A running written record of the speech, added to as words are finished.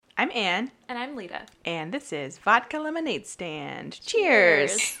I'm Anne. And I'm Lita. And this is Vodka Lemonade Stand.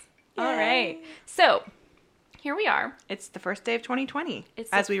 Cheers! All right. So, here we are. It's the first day of 2020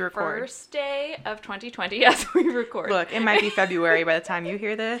 It's as we record. First day of 2020 as we record. Look, it might be February by the time you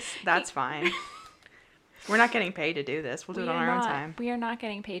hear this. That's fine. We're not getting paid to do this. We'll do it on our own time. We are not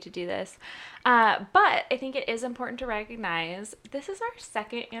getting paid to do this. But I think it is important to recognize this is our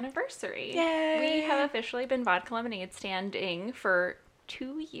second anniversary. Yay! We have officially been Vodka Lemonade standing for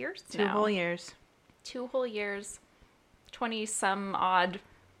 2 years now. 2 whole years. 2 whole years. 20-some odd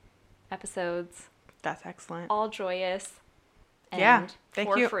episodes. That's excellent. All joyous. And Yeah, thank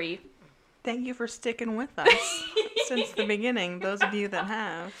for you. free. Thank you for sticking with us since the beginning, those of you that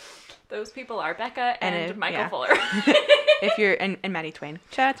have. Those people are Becca and Michael Fuller. If you're and Maddie Twain.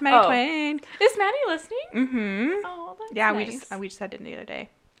 Shout out to Maddie Twain. Is Maddie listening? Mm-hmm. Oh, that's Yeah, nice. we just had it the other day.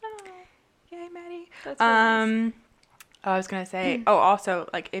 Oh, Yay, Maddie. that's really nice. I was gonna say, also,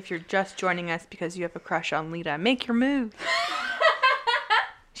 like, if you're just joining us because you have a crush on Lita, make your move.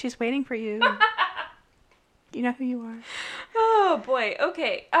 She's waiting for you. You know who you are. Oh, boy.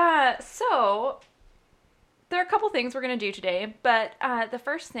 Okay. So there are a couple things we're going to do today, but the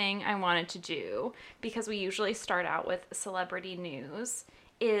first thing I wanted to do, because we usually start out with celebrity news,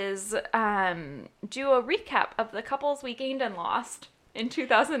 is do a recap of the couples we gained and lost in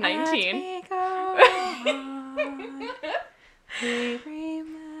 2019. We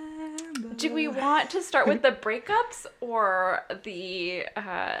remember. Do we want to start with the breakups or the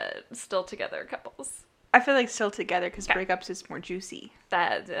still together couples? I feel like still together because Okay. breakups is more juicy.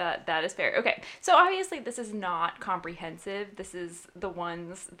 That is fair. Okay, so obviously this is not comprehensive. This is the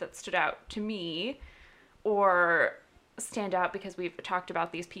ones that stood out to me or stand out because we've talked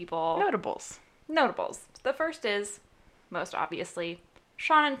about these people. Notables. Notables. The first is, most obviously,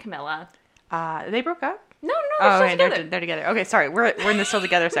 Sean and Camilla. They broke up? No, they're still okay, together. they're together. Okay, sorry, we're in the still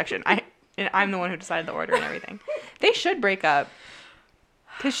together section. I'm the one who decided the order and everything. They should break up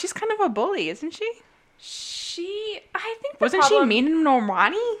because she's kind of a bully, isn't she? I think Wasn't she mean to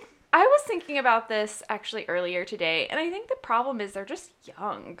Normani? I was thinking about this actually earlier today, and I think the problem is they're just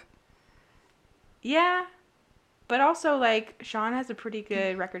young. Yeah, but also, like, Sean has a pretty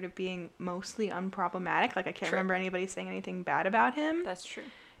good record of being mostly unproblematic. Like, I can't True. remember anybody saying anything bad about him. That's true.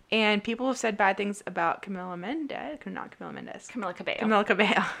 And people have said bad things about Camila Mendes. Not Camila Mendes. Camila Cabello. Camila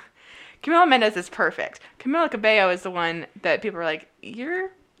Cabello. Camila Mendes is perfect. Camila Cabello is the one that people are like, you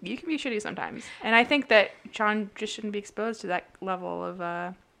can be shitty sometimes. And I think that Sean just shouldn't be exposed to that level of,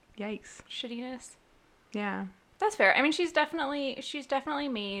 yikes. Shittiness. Yeah. That's fair. I mean, she's definitely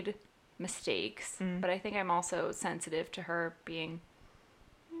made mistakes, Mm. but I think I'm also sensitive to her being,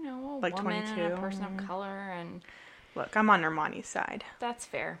 a Like woman and 22. a person of color, and Look, I'm on Normani's side. that's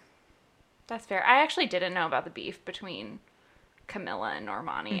fair. That's fair. I actually didn't know about the beef between Camilla and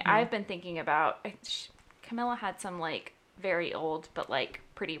Normani. Mm-hmm. I've been thinking about Camilla had some like very old but like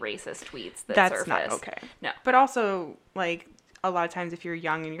pretty racist tweets that That's surfaced. not okay. No. But also, like, a lot of times if you're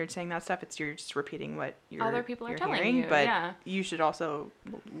young and you're saying that stuff, you're just repeating what Other people are you're telling hearing, you, But yeah. you should also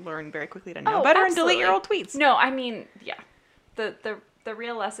learn very quickly to know Oh, better and delete your old absolutely. tweets. No, I mean, yeah. The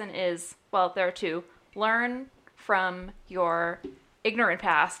real lesson is, well, there are two. Learn from your ignorant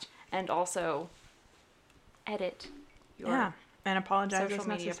past and also edit your Yeah, and apologize social as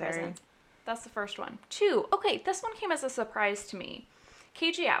media necessary. presence. That's the first one. 2. Okay, this one came as a surprise to me.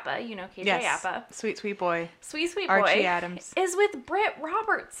 KJ Apa, you know KJ Yes, Apa, sweet boy. sweet boy, Archie Adams. is with Britt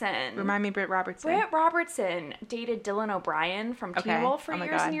Robertson. Remind me, Britt Robertson. Britt Robertson dated Dylan O'Brien from Teen Okay. Wolf for Oh my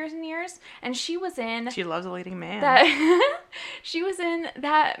years and God. years and years, and she was in She loves a leading man. she was in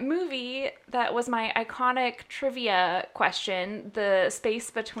that movie that was my iconic trivia question, The Space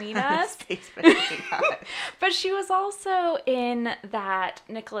Between Us. Space between us. But she was also in that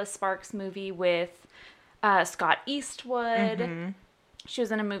Nicholas Sparks movie with Scott Eastwood. Mm-hmm. She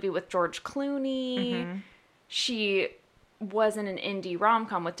was in a movie with George Clooney. She was in an indie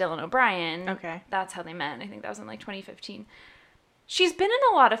rom-com with Dylan O'Brien. Okay. That's how they met. I think that was in like 2015. She's been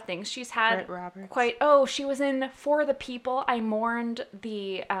in a lot of things. She's had Britt Roberts. she was in For the People. I mourned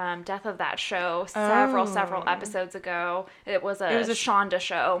the death of that show several episodes ago. It was a Shonda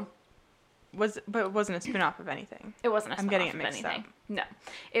show. But it wasn't a spin-off of anything. It wasn't a I'm spin-off getting it of mixed anything. up. No.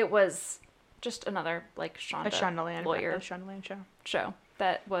 It was just another like A Shonda Shondaland lawyer show.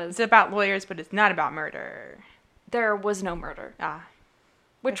 that was It's about lawyers, but it's not about murder. there was no murder, Ah.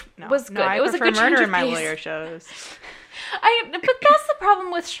 which No. was good. No, I it was a prefer good change murder of in my pace. lawyer shows. But that's the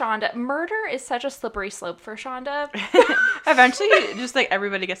problem with Shonda. Murder is such a slippery slope for Shonda. Eventually, just like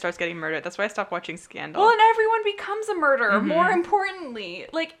everybody starts getting murdered. That's why I stopped watching Scandal. Well, and everyone becomes a murderer. More importantly,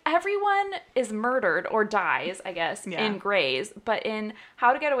 like everyone is murdered or dies, I guess, in Grey's. But in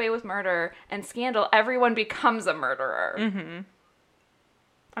How to Get Away with Murder and Scandal, everyone becomes a murderer.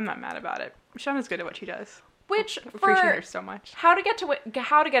 I'm not mad about it. Shonda's good at what she does. Which Appreciate her so much. How to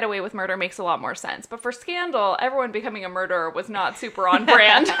Get Away with Murder makes a lot more sense. But for Scandal, everyone becoming a murderer was not super on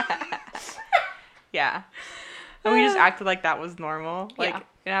brand. Yeah. And we just acted like that was normal. Like,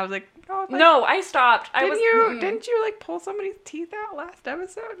 and I was like, oh, like, no, I stopped. Didn't you like pull somebody's teeth out last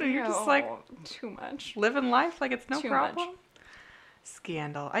episode? And you're just like too much. living life like it's no Too problem. much.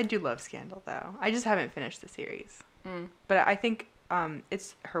 Scandal. I do love Scandal though. I just haven't finished the series. But I think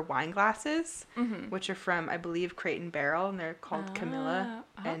it's her wine glasses, which are from, I believe, Crate and Barrel, and they're called Camilla,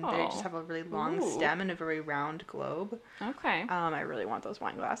 and they just have a really long stem and a very round globe. Okay. I really want those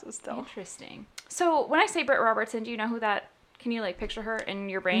wine glasses still. Interesting. So when I say Britt Robertson, do you know who that? Can you like picture her in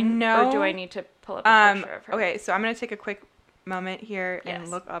your brain? No. Or do I need to pull up a picture of her? Okay, so I'm gonna take a quick moment here and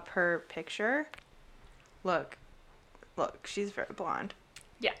look up her picture. Look, she's very blonde.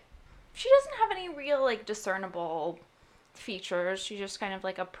 Yeah. She doesn't have any real like discernible features. She's just kind of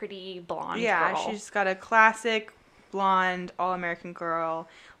like a pretty blonde girl. She's got a classic blonde all-American girl.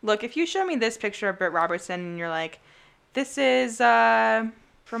 Look, if you show me this picture of Britt Robertson and you're like, this is from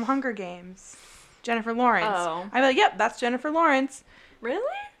Hunger Games, Jennifer Lawrence. Oh. I'd be like, yep, that's Jennifer Lawrence. Really?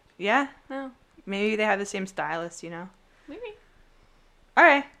 Yeah. No. Maybe they have the same stylist, you know? Maybe. All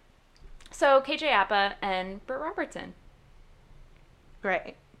right. So KJ Apa and Britt Robertson.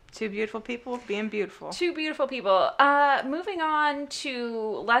 Great. Two beautiful people being beautiful. Two beautiful people. Moving on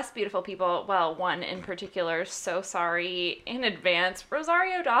to less beautiful people. Well, one in particular. So sorry in advance.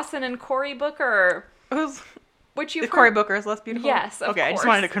 Rosario Dawson and Cory Booker. Which you Cory Booker is less beautiful? Yes, of course. I just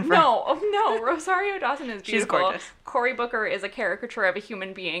wanted to confirm. No. Rosario Dawson is beautiful. She's gorgeous. Cory Booker is a caricature of a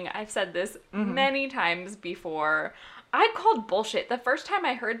human being. I've said this many times before. I called bullshit the first time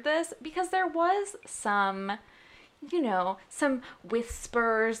I heard this because there was some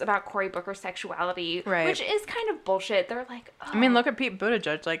whispers about Cory Booker's sexuality, right, which is kind of bullshit. They're like, oh. I mean, look at Pete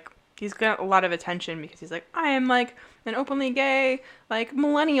Buttigieg. Like, he's got a lot of attention because he's like, I am like an openly gay, like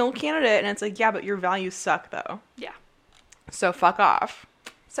millennial candidate, and it's like, yeah, but your values suck though. Yeah. So fuck off.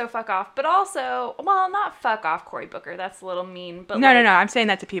 But also, well, not fuck off, Cory Booker. That's a little mean. But no. I'm saying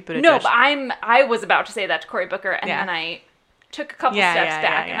that to Pete Buttigieg. No, but I was about to say that to Cory Booker, and then I took a couple steps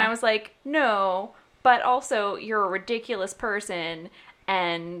back, and I was like, no. But also, you're a ridiculous person,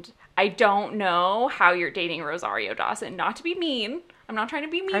 and I don't know how you're dating Rosario Dawson. Not to be mean. I'm not trying to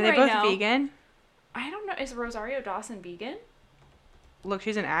be mean right now. Are they both vegan? I don't know. Is Rosario Dawson vegan? Look,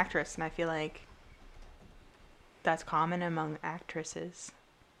 she's an actress, and I feel like that's common among actresses.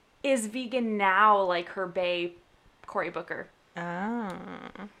 Is vegan now like her bae, Cory Booker? Oh.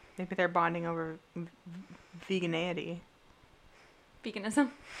 Maybe they're bonding over veganity. Veganism?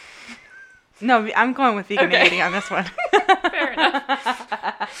 No, I'm going with veganity on this one. Fair enough.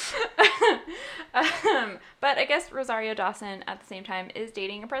 But I guess Rosario Dawson at the same time is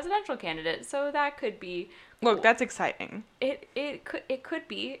dating a presidential candidate, so that could be. Look, that's exciting. It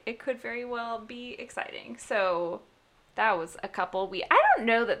could very well be exciting. So that was a couple. I don't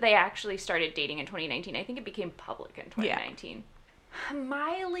know that they actually started dating in 2019. I think it became public in 2019. Yeah.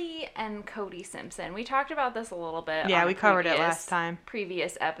 Miley and Cody Simpson. We talked about this a little bit. Yeah, we covered it last time.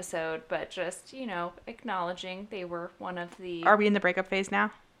 Previous episode, but just, acknowledging they were one of the... Are we in the breakup phase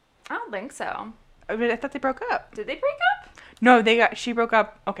now? I don't think so. I thought they broke up. Did they break up? No, she broke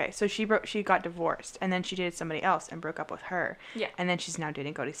up. Okay, so she got divorced, and then she dated somebody else and broke up with her. Yeah. And then she's now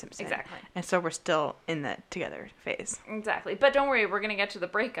dating Cody Simpson. Exactly. And so we're still in the together phase. Exactly. But don't worry, we're going to get to the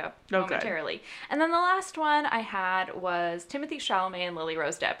breakup momentarily. Good. And then the last one I had was Timothée Chalamet and Lily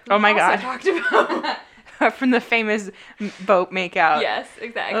Rose Depp. Oh my God. Talked about from the famous boat makeout. Yes,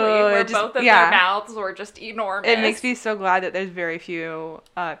 exactly. Where both of their mouths were just enormous. It makes me so glad that there's very few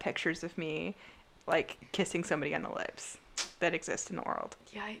pictures of me like kissing somebody on the lips that exist in the world.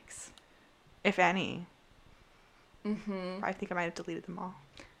 Yikes. If any. Mm-hmm. I think I might have deleted them all.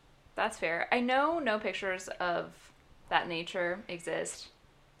 That's fair. I know no pictures of that nature exist.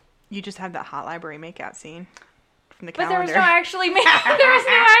 You just have that hot library makeout scene from the calendar. calendar. But there was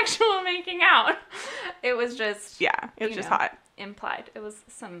no actual making out. It was just... Yeah, it was just hot. Implied. It was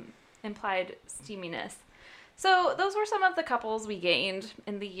some implied steaminess. So those were some of the couples we gained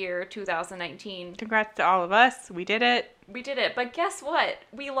in the year 2019. Congrats to all of us. We did it. We did it. But guess what?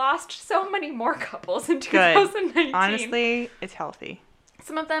 We lost so many more couples in 2019. Good. Honestly, it's healthy.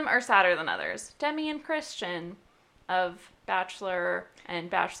 Some of them are sadder than others. Demi and Christian. of Bachelor and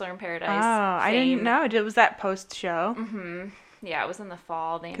Bachelor in Paradise. Oh, I didn't know. Was that post show? Mm-hmm. Yeah, it was in the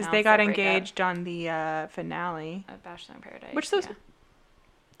fall. Because they got engaged on the finale of Bachelor in Paradise. Which those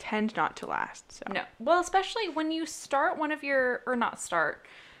tend not to last. So. No. Well, especially when you start one of your, or not start,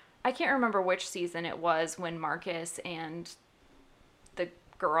 I can't remember which season it was when Marcus and the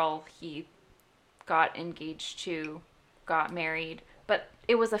girl he got engaged to got married. But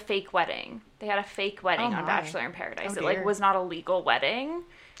it was a fake wedding. They had a fake wedding on Bachelor in Paradise. It was not a legal wedding.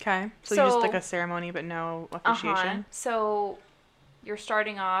 Okay. So just like a ceremony but no officiation. So you're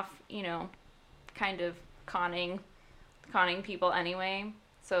starting off, kind of conning people anyway.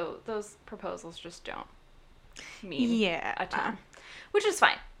 So those proposals just don't mean a ton. Which is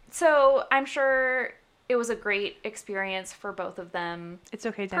fine. So I'm sure it was a great experience for both of them. It's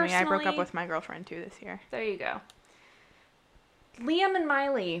okay, Demi. I broke up with my girlfriend too this year. There you go. Liam and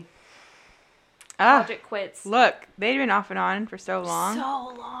Miley. Project quits. Look, they'd been off and on for so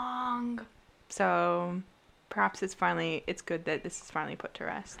long. So perhaps it's good that this is finally put to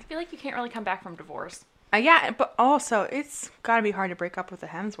rest. I feel like you can't really come back from divorce. Yeah, but also it's got to be hard to break up with a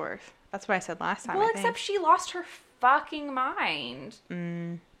Hemsworth. That's what I said last time. Well, except she lost her fucking mind.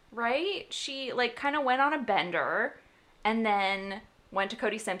 Right? She kind of went on a bender and then went to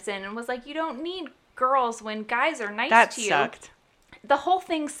Cody Simpson and was like, you don't need girls when guys are nice to you. That sucked. The whole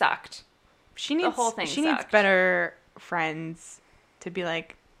thing sucked. She needs better friends to be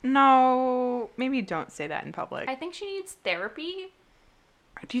like, no, maybe don't say that in public. I think she needs therapy.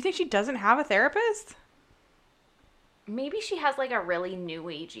 Do you think she doesn't have a therapist? Maybe she has a really new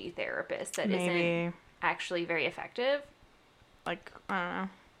agey therapist that isn't actually very effective. I don't know.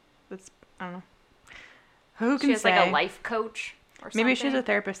 I don't know. Who can she has say? A life coach or something. Maybe she's a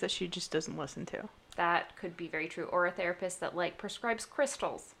therapist that she just doesn't listen to. That could be very true. Or a therapist that prescribes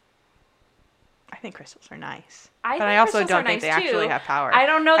crystals. I think crystals are nice. But I also don't think they actually have power. I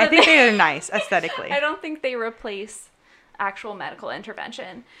don't know that I think they're nice aesthetically. I don't think they replace actual medical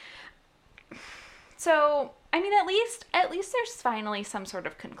intervention. So, I mean, at least there's finally some sort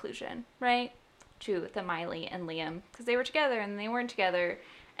of conclusion, right? To the Miley and Liam. Because they were together and they weren't together.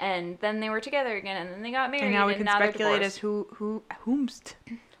 And then they were together again and then they got married. And now we can speculate as whomst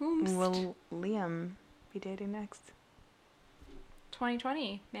will Liam be dating next?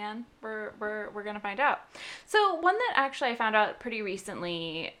 2020, man. We're gonna find out. So one that actually I found out pretty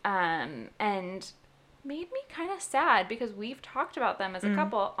recently, and made me kind of sad because we've talked about them as a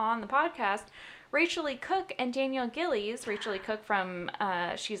couple on the podcast. Rachel Lee Cook and Daniel Gillies. Rachel Lee Cook from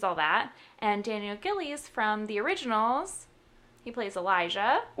She's All That, and Daniel Gillies from The Originals. He plays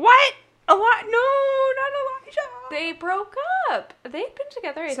Elijah. What? No, not Elijah. They broke up. They've been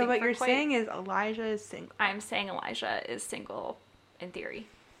together. I think. So what you're saying is Elijah is single. I'm saying Elijah is single. In theory.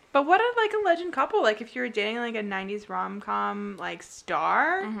 But what a legend couple. If you were dating a 90s rom-com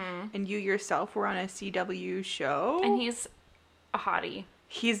star and you yourself were on a CW show. And he's a hottie.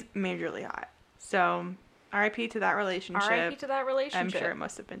 He's majorly hot. So RIP to that relationship. RIP to that relationship. I'm sure it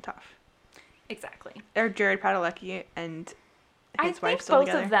must have been tough. Exactly. Or Jared Padalecki and his wife I still think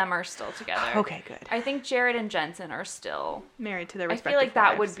together. both of them are still together. Okay, good. I think Jared and Jensen are still married to their respective I feel like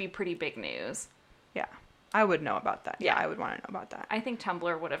that wives. would be pretty big news. Yeah. I would know about that. Yeah, I would want to know about that. I think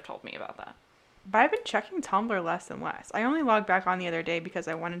Tumblr would have told me about that. But I've been checking Tumblr less and less. I only logged back on the other day because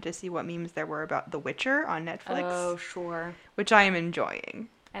I wanted to see what memes there were about The Witcher on Netflix. Oh, sure. Which I am enjoying.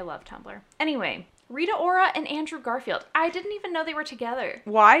 I love Tumblr. Anyway, Rita Ora and Andrew Garfield. I didn't even know they were together.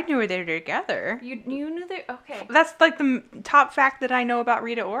 Well, I knew they were together. You knew they... Okay. That's the top fact that I know about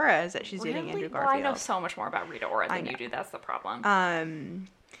Rita Ora is that she's dating Andrew Garfield. Well, I know so much more about Rita Ora than you do. That's the problem.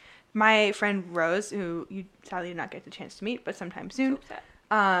 My friend Rose, who you sadly did not get the chance to meet, but sometime soon,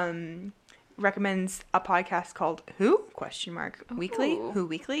 recommends a podcast called Who? Weekly. Who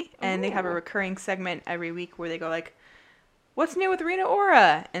Weekly. And they have a recurring segment every week where they go what's new with Rita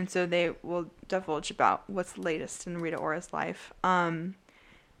Ora? And so they will divulge about what's latest in Rita Ora's life. But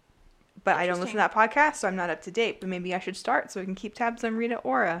I don't listen to that podcast, so I'm not up to date. But maybe I should start so I can keep tabs on Rita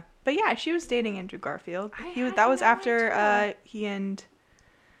Ora. But yeah, she was dating Andrew Garfield. That was after he and...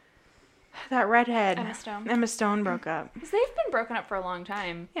 that redhead. Emma Stone broke up. Because they've been broken up for a long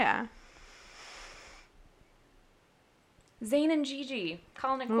time. Yeah. Zayn and Gigi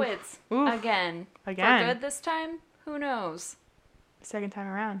calling it quits. Again. For good this time? Who knows? Second time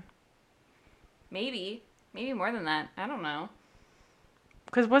around. Maybe. Maybe more than that. I don't know.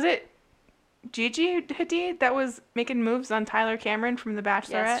 Because was it Gigi Hadid that was making moves on Tyler Cameron from The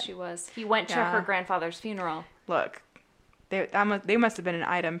Bachelorette? Yes, she was. He went to her grandfather's funeral. Look. They must have been an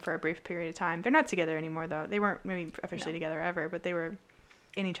item for a brief period of time. They're not together anymore, though. They weren't maybe officially together ever, but they were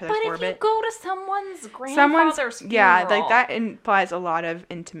in each other's But orbit. if you go to someone's grandfather's funeral, yeah, like that implies a lot of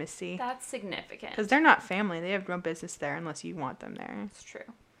intimacy. That's significant. Because they're not family. They have no business there unless you want them there. It's true.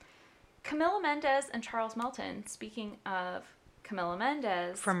 Camila Mendes and Charles Melton. Speaking of Camila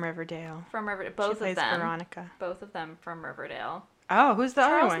Mendes From Riverdale. from Riverdale, She both plays of them. Veronica. Both of them from Riverdale. Oh, who's the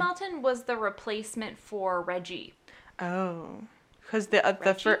Charles other one? Melton was the replacement for Reggie. Oh. Because the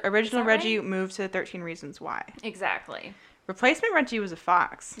Reggie? original Is that Reggie moved to 13 Reasons Why. Exactly. Replacement Reggie was a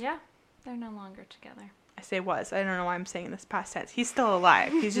fox. Yeah, they're no longer together. I say was. I don't know why I'm saying this past tense. He's still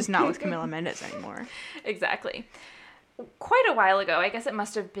alive. He's just not with Camila Mendes anymore. Exactly. Quite a while ago, I guess it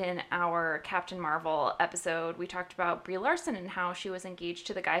must have been our Captain Marvel episode, we talked about Brie Larson and how she was engaged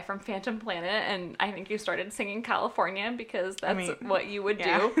to the guy from Phantom Planet, and I think you started singing California because that's what you would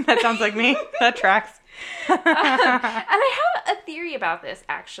do. That sounds like me. That tracks. And I have a theory about this,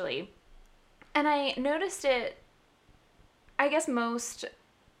 actually. And I noticed it, I guess, most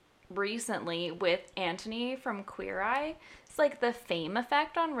recently with Antony from Queer Eye. It's like the fame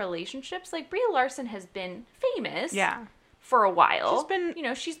effect on relationships. Like, Brie Larson has been famous for a while. She's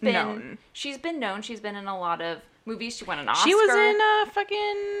been she's been known. She's been known. She's been in a lot of movies. She won an Oscar. She was in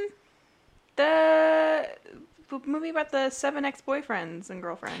fucking the movie about the 7 ex-boyfriends and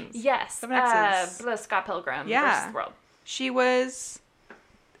girlfriends. Yes. 7 exes. The Scott Pilgrim Yeah. versus the World. She was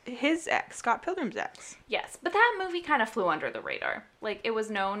his ex, Scott Pilgrim's ex. Yes, but that movie kind of flew under the radar. Like, it was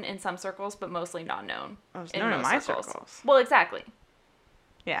known in some circles, but mostly not known. It was known in my circles. Well, exactly.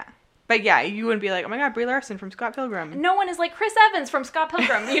 Yeah. But yeah, you wouldn't be like, oh my god, Brie Larson from Scott Pilgrim. No one is like Chris Evans from Scott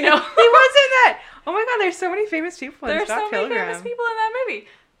Pilgrim, you know? He was in that! Oh my god, there's so many famous people in There's Scott so Pilgrim. many famous people in that movie.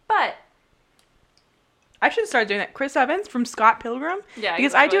 But I should start doing that. Chris Evans from Scott Pilgrim? Yeah,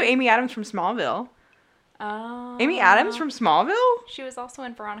 because I do exactly. Amy Adams from Smallville. Oh. Amy Adams from Smallville? She was also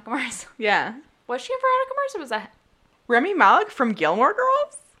in Veronica Mars. Yeah. Was she in Veronica Mars or was that? Remy Malek from Gilmore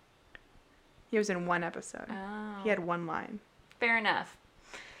Girls? He was in one episode. Oh. He had one line. Fair enough.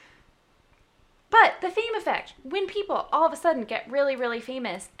 But the fame effect, when people all of a sudden get really, really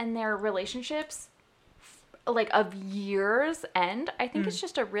famous and their relationships, like, of years end, I think it's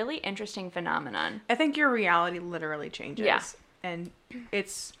just a really interesting phenomenon. I think your reality literally changes. Yeah. And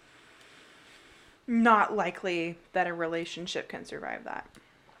it's not likely that a relationship can survive that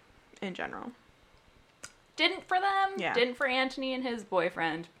in general. Didn't for them. Yeah. Didn't for Antony and his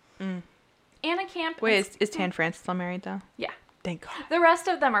boyfriend. Anna Camp. Wait, is Tan France still married though? Yeah. Thank God. The rest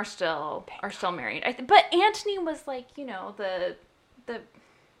of them are still married. But Antony was like, the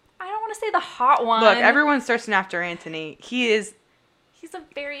I don't want to say the hot one. Look, everyone's thirsting after Anthony. He's a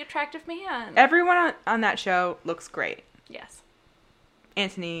very attractive man. everyone on that show looks great. Yes.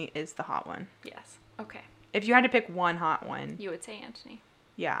 Anthony is the hot one. Yes. Okay. If you had to pick one hot one, You would say Antony.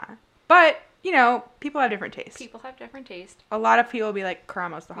 yeah. But, people have different tastes. People have different taste. A lot of people will be like,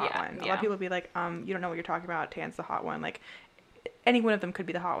 Karamo's the hot Yeah, one. A lot yeah. of people will be like, you don't know what you're talking about. Tan's the hot one. Like, any one of them could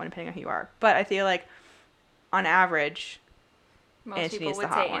be the hot one depending on who you are. But I feel like, on average, Most Antony people is the would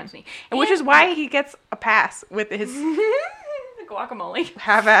hot say one. Antony. And which is why he gets a pass with his Guacamole.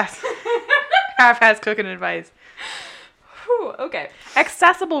 half-ass cooking advice. Whew, okay.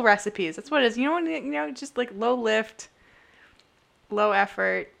 Accessible recipes. That's what it is. Just like low lift, low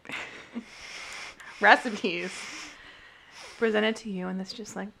effort recipes presented to you in this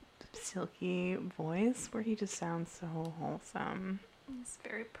just like silky voice where he just sounds so wholesome. It's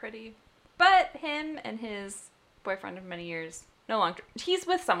very pretty. But him and his boyfriend of many years, no longer. He's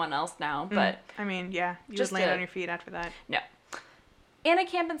with someone else now, but I mean, yeah, you Just just land a- on your feet after that. no. Anna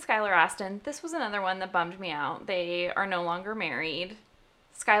Camp and Skylar Astin. This was another one that bummed me out. They are no longer married.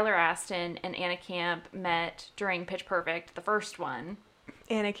 Skylar Astin and Anna Camp met during Pitch Perfect, the first one.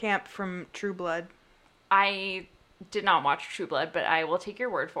 Anna Camp from True Blood. I did not watch True Blood, but I will take your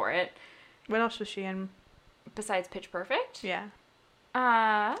word for it. What else was she in? Besides Pitch Perfect? Yeah.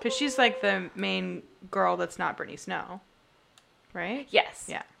 Uh, Because she's like the main girl that's not Brittany Snow. Right? yes.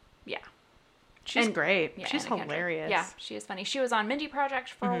 Yeah. Yeah. She's And- great. Yeah, She's Anna Kendrick. hilarious. Yeah, she is funny. She was on Mindy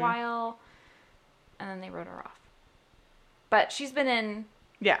Project for a Mm-hmm. while, and then they wrote her off. But she's been in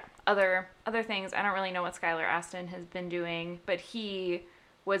Yeah. other things. I don't really know what Skylar Astin has been doing, but he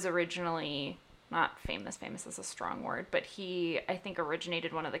was originally not famous. Famous is a strong word, but he, I think,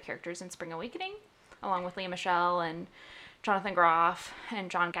 originated one of the characters in Spring Awakening, along with Leah Michelle and Jonathan Groff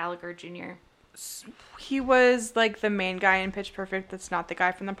and John Gallagher Jr. He was like the main guy in Pitch Perfect that's not the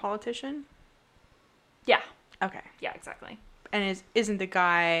guy from The Politician. Yeah, Okay. yeah, exactly. And isn't the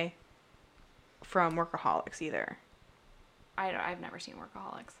guy from Workaholics either. I've never seen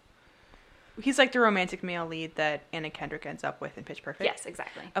Workaholics. He's like the romantic male lead that Anna Kendrick ends up with in Pitch Perfect. Yes,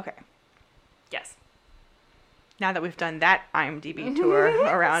 exactly. Okay. Yes. Now that we've done that IMDb tour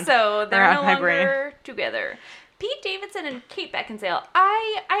around, So they're around no my brain. longer together. Pete Davidson and Kate Beckinsale.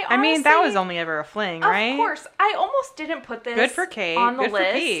 I honestly, I mean, that was only ever a fling, right? Of course. I almost didn't put this Good for Kate. on the Good list.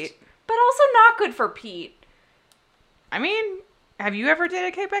 for Pete. But also not good for Pete. I mean, have you ever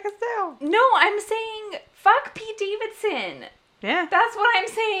dated Kate Beckinsale? No, I'm saying fuck Pete Davidson. Yeah. That's what I'm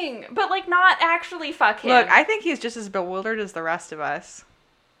saying. But like not actually fuck him. Look, I think he's just as bewildered as the rest of us.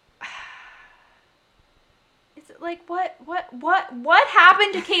 Like what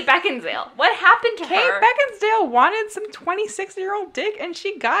happened to Kate Beckinsale? What happened to Kate her? Beckinsale wanted some 26-year-old dick, and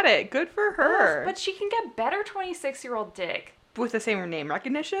she got it. Good for her. But she can get better 26-year-old dick. With the same name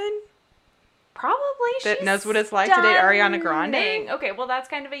recognition? Probably. That She's knows what it's like to date Ariana Grande? stunning. Okay, well that's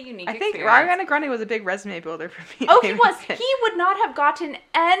kind of a unique I think experience. Ariana Grande was a big resume builder for me. Oh, he was. He would not have gotten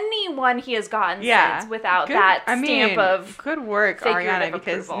anyone he has gotten since without that stamp of good work, figurative Ariana,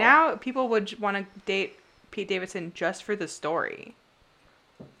 because approval. now people would want to date Pete Davidson just for the story.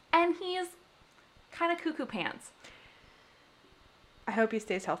 And he's kind of cuckoo pants. I hope he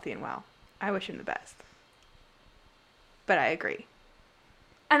stays healthy and well. I wish him the best. But I agree.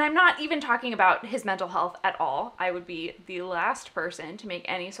 And I'm not even talking about his mental health at all. I would be the last person to make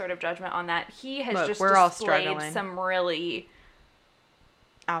any sort of judgment on that. He has just we're all displayed struggling some really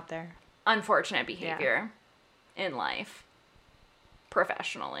out there. unfortunate behavior in life,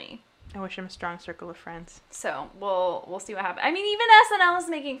 professionally. I wish him a strong circle of friends. So we'll see what happens. I mean, even SNL is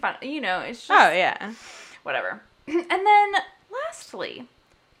making fun. It's just Oh, yeah. whatever. And then lastly,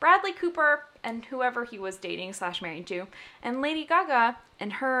 Bradley Cooper and whoever he was dating / married to, and Lady Gaga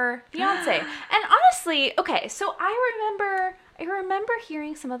and her fiance. And honestly, okay, so I remember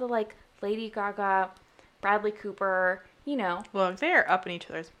hearing some of the like Lady Gaga, Bradley Cooper, Look, they are up in each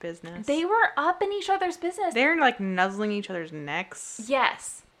other's business. they were up in each other's business. They're like nuzzling each other's necks.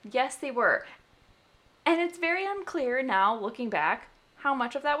 Yes, they were. And it's very unclear now, looking back, how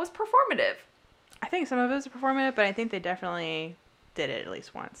much of that was performative. I think some of it was performative, but I think they definitely did it at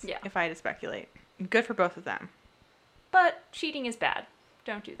least once. Yeah. If I had to speculate. Good for both of them. But cheating is bad.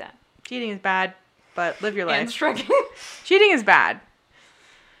 Don't do that. Cheating is bad, but live your life. And shrugging. Cheating is bad.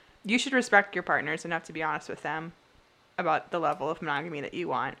 You should respect your partners enough to be honest with them about the level of monogamy that you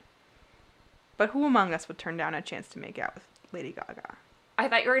want. But who among us would turn down a chance to make out with Lady Gaga? I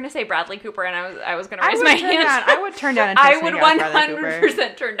thought you were going to say Bradley Cooper, and I was going to raise my hand. I would turn down a chance I to would make out with Bradley Cooper.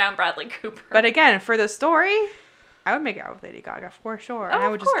 100% turn down Bradley Cooper. But again, for the story, I would make out with Lady Gaga for sure. Oh, And I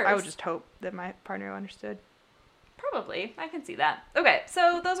of would course. just hope that my partner understood. Probably. I can see that. Okay,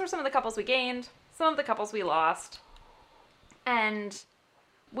 so those were some of the couples we gained, some of the couples we lost. And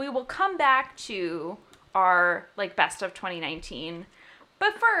we will come back to our best of 2019.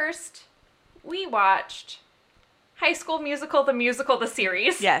 But first, we watched High School Musical, the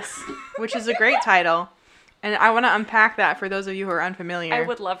series. Yes, which is a great title. And I want to unpack that for those of you who are unfamiliar. I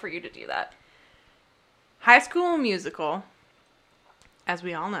would love for you to do that. High School Musical, as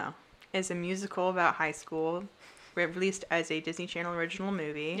we all know, is a musical about high school released as a Disney Channel original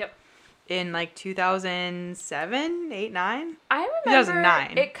movie. Yep. In 2007, 8, 9? I remember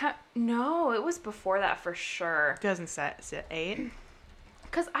 2009. No, it was before that for sure. 2008?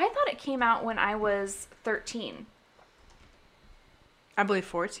 Because I thought it came out when I was 13. I believe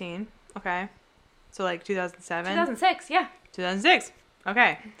 14. Okay. So 2007? 2006, yeah. 2006.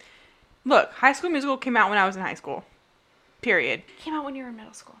 Okay. Look, High School Musical came out when I was in high school. Period. Came out when you were in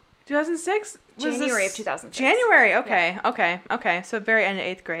middle school. 2006? January of 2006. January, okay, yeah. Okay. So very end of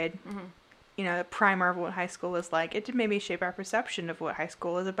 8th grade. Mm-hmm. The primer of what high school is like. It did maybe shape our perception of what high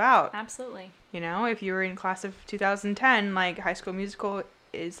school is about. Absolutely. If you were in class of 2010, High School Musical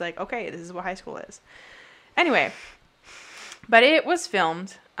is okay, this is what high school is. Anyway, but it was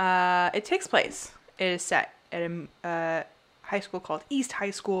filmed. It takes place. It is set at a high school called East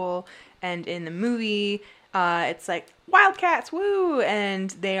High School, and in the movie, it's Wildcats, woo! And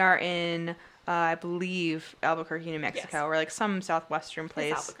they are in, I believe, Albuquerque, New Mexico, yes. or some southwestern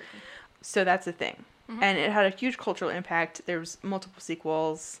place. It's Albuquerque. So that's the thing. Mm-hmm. And it had a huge cultural impact. There's multiple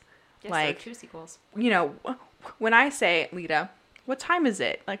sequels. Yes, there are 2 sequels. When I say, Lita, what time is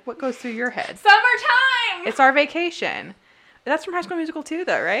it? What goes through your head? Summertime! It's our vacation. That's from High School Musical 2,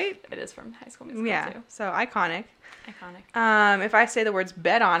 though, right? It is from High School Musical yeah, 2. so iconic. Iconic. If I say the words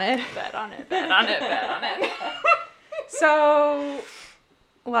bet on it. Bet on it, bet on it, bet on it. So,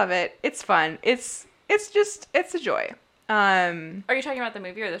 love it. It's fun. It's a joy. Are you talking about the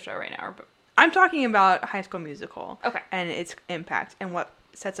movie or the show right now? I'm talking about High School Musical. Okay. And its impact and what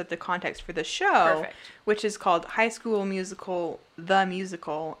sets up the context for the show. Perfect. Which is called High School Musical,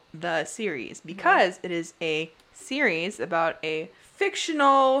 the series. Because it is a series about a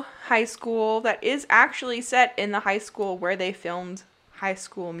fictional high school that is actually set in the high school where they filmed High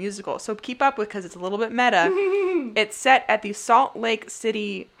School Musical. So keep up with, because it's a little bit meta. It's set at the Salt Lake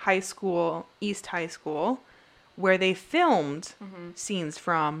City High School, East High School, where they filmed scenes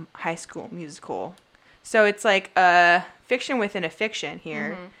from High School Musical. So it's like a fiction within a fiction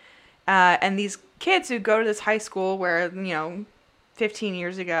here. And these kids who go to this high school where, 15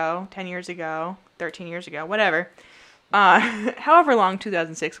 years ago, 10 years ago, 13 years ago, whatever, however long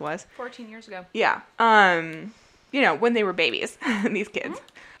 2006 was. 14 years ago. Yeah. When they were babies, these kids.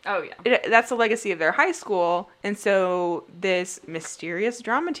 Oh, yeah. That's the legacy of their high school. And so this mysterious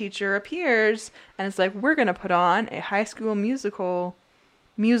drama teacher appears and it's like, we're going to put on a High School musical.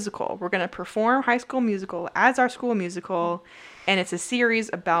 We're going to perform High School Musical as our school musical. And it's a series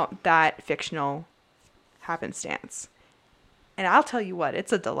about that fictional happenstance. And I'll tell you what,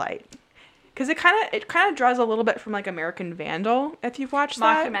 it's a delight. Because it kind of draws a little bit from like American Vandal, if you've watched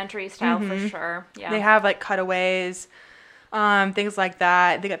that. Mockumentary style for sure. Yeah. They have like cutaways, things like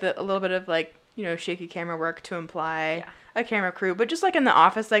that. They got a little bit of like, shaky camera work to imply a camera crew. But just like in The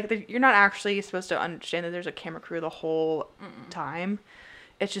Office, like you're not actually supposed to understand that there's a camera crew the whole time.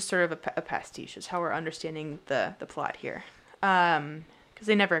 It's just sort of a pastiche is how we're understanding the plot here. Because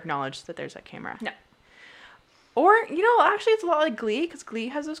they never acknowledge that there's a camera. No. Or, actually it's a lot like Glee, because Glee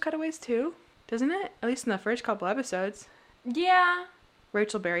has those cutaways too, doesn't it? At least in the first couple episodes. Yeah.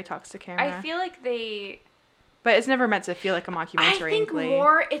 Rachel Berry talks to camera. I feel like But it's never meant to feel like a mockumentary. I think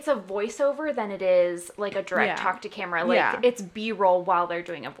more it's a voiceover than it is like a direct talk to camera. Like it's B-roll while they're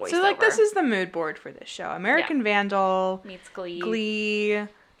doing a voiceover. So like this is the mood board for this show. American Vandal meets Glee. Glee,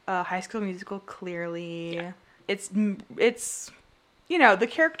 High School Musical, clearly. Yeah. It's the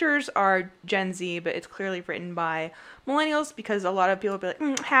characters are Gen Z, but it's clearly written by millennials because a lot of people be like,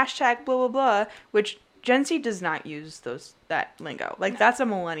 hashtag blah, blah, blah, which Gen Z does not use that lingo. Like, that's a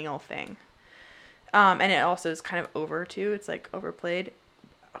millennial thing. And it also is kind of over, too. It's, like, overplayed.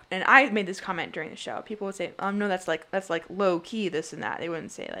 And I made this comment during the show. People would say, no, that's like low-key this and that. They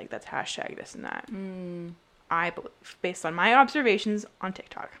wouldn't say, like, that's hashtag this and that. I believe, based on my observations on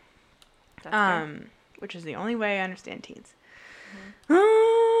TikTok. That's which is the only way I understand teens.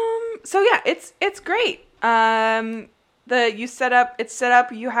 So yeah, it's great. It's set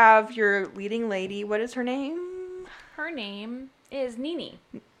up, you have your leading lady. What is her name? Her name is Nini.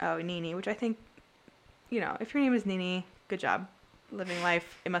 Oh, Nini, which I think, if your name is Nini, good job. Living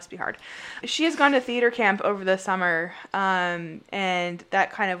life, it must be hard. She has gone to theater camp over the summer, and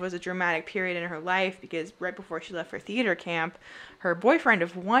that kind of was a dramatic period in her life because right before she left for theater camp, her boyfriend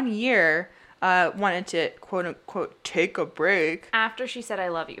of 1 year wanted to, quote unquote, take a break. After she said, I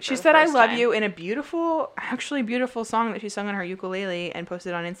love you. She said, I love you in a beautiful song that she sung on her ukulele and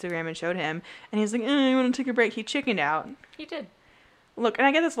posted on Instagram and showed him. And he's like, I want to take a break. He chickened out. He did. Look, and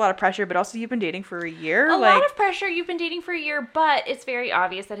I get that's a lot of pressure, but also you've been dating for a year. A lot of pressure. You've been dating for a year, but it's very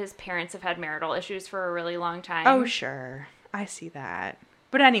obvious that his parents have had marital issues for a really long time. Oh, sure. I see that.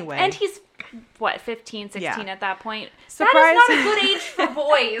 But anyway. And he's, 15, 16 at that point? Surprise. That is not a good age for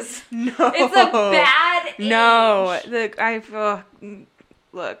boys. No. It's a bad age. No.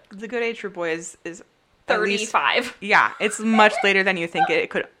 Look, the good age for boys is 35. It's much later than you think it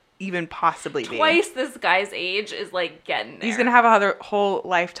could even possibly be. Twice this guy's age is, like, getting there. He's going to have a whole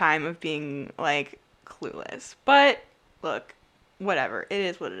lifetime of being, like, clueless. But, look, whatever. It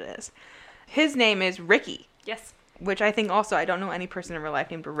is what it is. His name is Ricky. Yes. Which I think also, I don't know any person in real life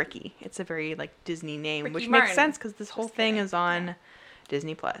named Ricky. It's a very, like, Disney name, Ricky which Martin. makes sense because this whole thing is on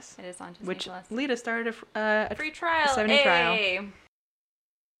Disney Plus. It is on Disney which Plus. Lita started a free trial. 70 trial.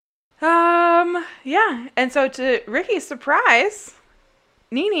 Yeah. And so to Ricky's surprise,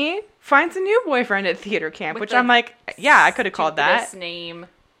 Nini finds a new boyfriend at theater camp, which I'm like, I could have called that. Name.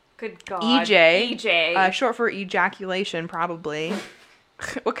 Good God. EJ. Short for ejaculation, probably.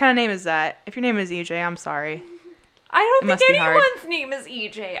 What kind of name is that? If your name is EJ, I'm sorry. I don't think anyone's name is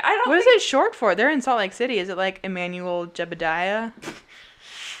EJ. What is it short for? They're in Salt Lake City. Is it like Emmanuel Jebediah?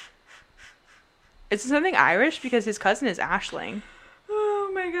 Is it something Irish? Because his cousin is Aisling.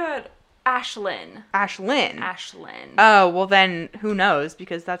 Oh my God. Ashlyn. Oh, well then, who knows?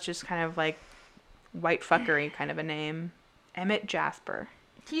 Because that's just kind of like white fuckery kind of a name. Emmett Jasper.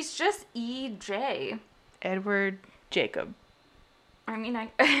 He's just EJ. Edward Jacob. I mean,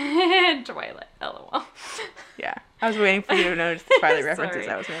 Twilight, LOL. Yeah. I was waiting for you to notice the Twilight references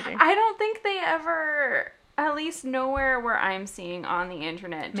I was making. I don't think they ever, at least nowhere where I'm seeing on the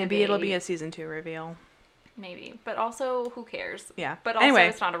internet. Maybe it'll be a season 2 reveal. Maybe. But also, who cares? Yeah. But also, anyway,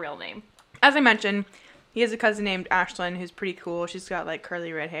 it's not a real name. As I mentioned, He has a cousin named Ashlyn who's pretty cool. She's got like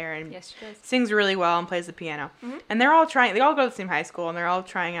curly red hair and Yes, she does. sings really well and plays the piano. Mm-hmm. And they all go to the same high school, and they're all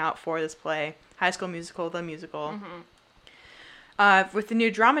trying out for this play, High School Musical, the musical. Mm-hmm. With the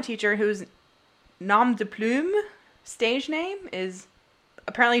new drama teacher whose nom de plume, stage name, is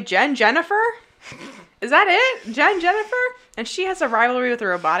apparently Jen Jennifer. Is that it? Jen Jennifer? And she has a rivalry with a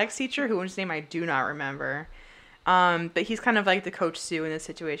robotics teacher whose name I do not remember. But he's kind of like the Coach Sue in this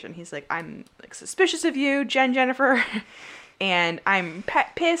situation. He's like, I'm like suspicious of you, Jen Jennifer, and I'm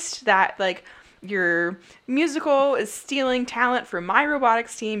pissed that like your musical is stealing talent from my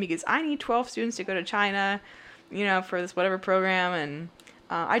robotics team because I need 12 students to go to China, you know, for this whatever program. And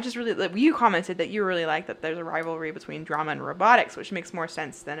I just really, like, you commented that you really like that there's a rivalry between drama and robotics, which makes more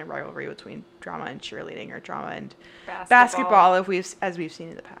sense than a rivalry between drama and cheerleading or drama and basketball as we've seen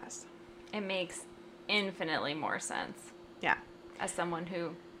in the past. It makes infinitely more sense. Yeah. As someone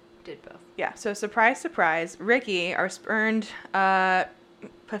who did both. Yeah, so surprise, surprise, Ricky, our spurned,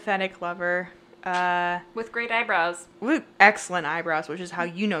 pathetic lover, with great eyebrows. with excellent eyebrows, which is how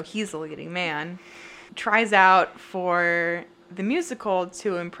you know he's the leading man, tries out for the musical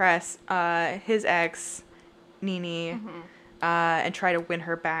to impress his ex, Nini, and try to win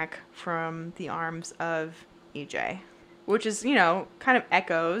her back from the arms of EJ. Which is, you know, kind of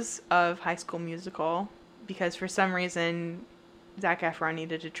echoes of High School Musical, because for some reason Zac Efron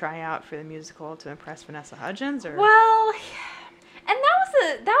needed to try out for the musical to impress Vanessa Hudgens, or Well, and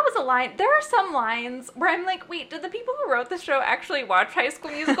that was a line. There are some lines where I'm like, wait, did the people who wrote the show actually watch High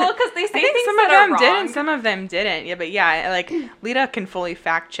School Musical? Because they say I think things some of that are them wrong. did and some of them didn't. Yeah, but yeah, like Lita can fully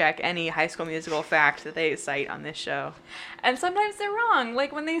fact check any High School Musical fact that they cite on this show. And sometimes they're wrong.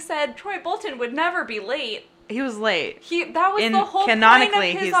 Like when they said Troy Bolton would never be late. He was late. That was the whole point of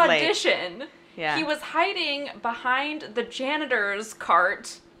canonically, his he's late. audition. Yeah. He was hiding behind the janitor's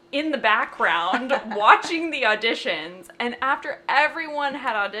cart in the background watching the auditions, and after everyone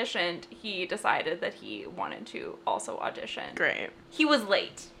had auditioned, he decided that he wanted to also audition. Great. He was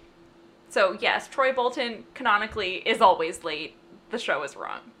late. So yes, Troy Bolton canonically is always late. The show is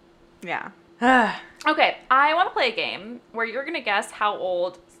wrong. Yeah. Okay, I want to play a game where you're going to guess how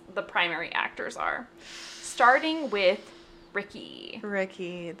old the primary actors are. Starting with Ricky.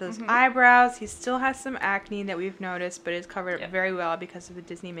 Ricky, those eyebrows. He still has some acne that we've noticed, but it's covered up very well because of the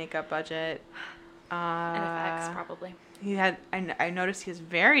Disney makeup budget. And effects, probably. He had. I noticed he has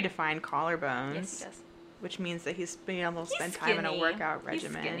very defined collarbones. Yes, he does. Which means that he's been able to He's spend time in a skinny. workout He's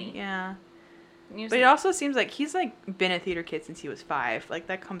regimen. skinny. Yeah. Usually, But it also seems like he's like been a theater kid since he was 5. Like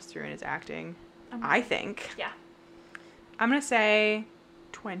that comes through in his acting. I think. yeah, I'm gonna say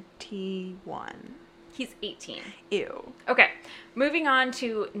 21. he's 18. Ew. Okay, moving on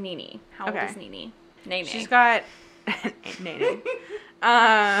to Nini. How Okay. old is Nini? Nene. She's got Nene.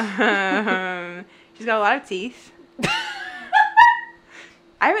 She's got a lot of teeth.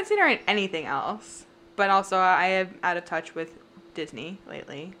 I haven't seen her in anything else, but also I am out of touch with Disney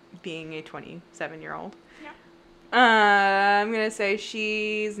lately, being a 27-year-old. Yeah. I'm gonna say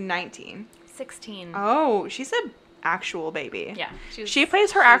she's 19. 16. Oh, she's a actual baby. Yeah. She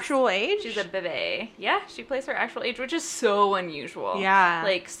plays her actual age? She's a bebe. Yeah, she plays her actual age, which is so unusual. Yeah.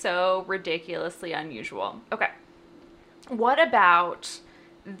 Like, so ridiculously unusual. Okay. What about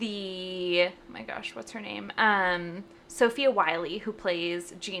oh my gosh, what's her name? Sophia Wiley, who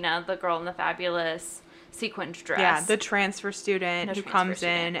plays Gina, the girl in the fabulous sequined dress. Yeah, the transfer student The who transfer comes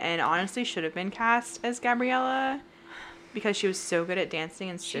student. in and honestly should have been cast as Gabriella because she was so good at dancing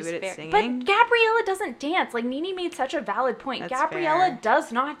and so good at singing. But Gabriella doesn't dance. Like, Nini made such a valid point. That's Gabriella fair.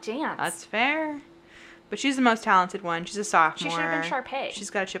 does not dance. That's fair. But she's the most talented one. She's a sophomore. She should have been Sharpay. She's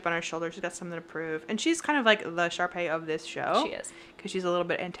got a chip on her shoulder. She's got something to prove. And she's kind of like the Sharpay of this show. She is. Because she's a little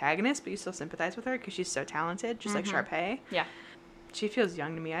bit antagonist, but you still sympathize with her because she's so talented, just like Sharpay. Yeah. She feels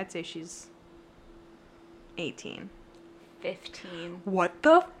young to me. I'd say she's 18. 15. What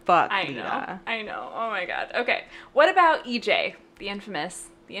the fuck, I Lita? know. Oh my god. Okay. What about EJ? The infamous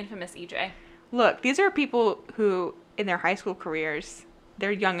EJ. Look, these are people who, in their high school careers,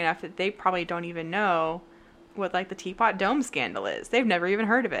 they're young enough that they probably don't even know what, like, the Teapot Dome scandal is. They've never even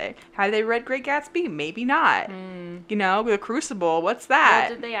heard of it. Have they read Great Gatsby? Maybe not. You know, The Crucible, what's that?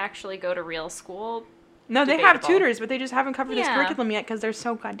 Well, did they actually go to real school? No, they have Debatable. tutors, but they just haven't covered this Yeah. curriculum yet because they're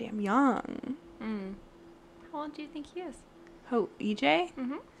so goddamn young. How old do you think he is? Oh, EJ?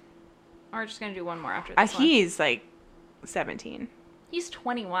 Or we're just going to do one more after this one. He's, like, 17. He's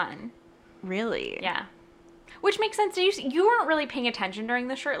 21. Really? Yeah. Which makes sense. You weren't really paying attention during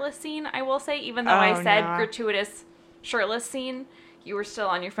the shirtless scene, I will say, even though I said no. gratuitous shirtless scene. You were still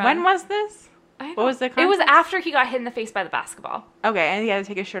on your phone. When was this? What was the It was context? after he got hit in the face by the basketball. Okay, and he had to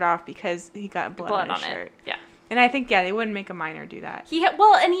take his shirt off because he got blood on his shirt. it. Yeah. And I think, they wouldn't make a minor do that. He had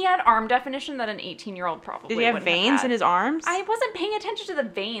arm definition that an 18-year-old probably Did he have wouldn't veins had. in his arms? I wasn't paying attention to the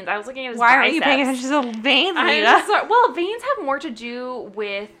veins. I was looking at his Why biceps. aren't you paying attention to the veins, I'm Anita? just sorry. Well, veins have more to do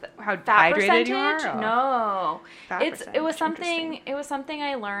with How fat hydrated percentage. you are? Oh. No, Fat it was percentage, something. interesting. It was something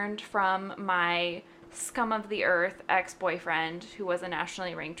I learned from my scum of the earth ex-boyfriend, who was a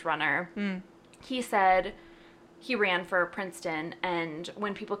nationally ranked runner. He said he ran for Princeton, and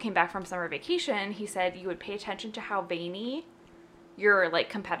when people came back from summer vacation, he said you would pay attention to how veiny your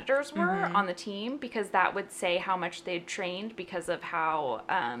competitors were on the team, because that would say how much they'd trained because of how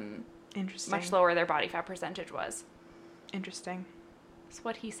Interesting. much lower their body fat percentage was. Interesting. That's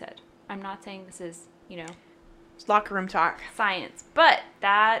what he said. I'm not saying this is, It's locker room talk. science, but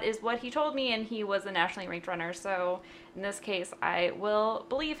that is what he told me, and he was a nationally ranked runner, so in this case, I will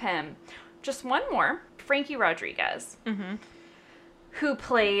believe him. Just one more. Frankie Rodriguez, who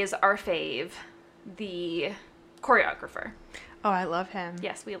plays our fave, the choreographer. Oh, I love him.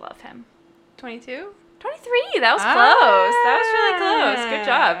 Yes, we love him. 22? 23. That was close. That was really close. Good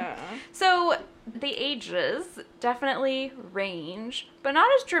job. So the ages definitely range, but not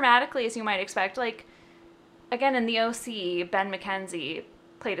as dramatically as you might expect. Again, in the OC, Ben McKenzie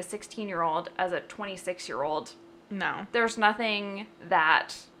played a 16-year-old as a 26-year-old. No. There's nothing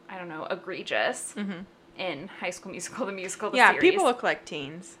that, I don't know, egregious in High School Musical, the musical, the series. People look like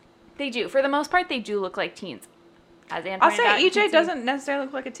teens. They do. For the most part, they do look like teens. As Anne I'll pointed out, say you can EJ see- doesn't necessarily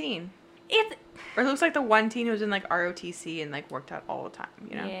look like a teen. It's... Or it looks like the one teen who was in ROTC and worked out all the time,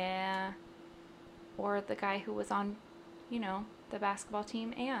 Yeah. Or the guy who was on, the basketball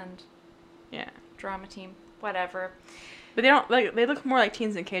team and Yeah. drama team. Whatever. But they don't they look more like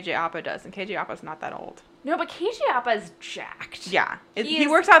teens than KJ Apa does, and KJ Apa's not that old. No, but KJ Apa is jacked. Yeah. He He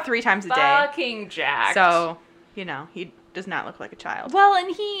works out 3 times a day. Fucking jacked. So, he does not look like a child. Well,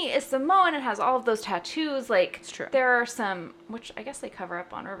 and he is Samoan and has all of those tattoos. It's true. There are some, which I guess they cover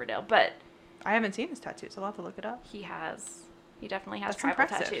up on Riverdale, but I haven't seen his tattoos, so I'll have to look it up. he definitely has That's tribal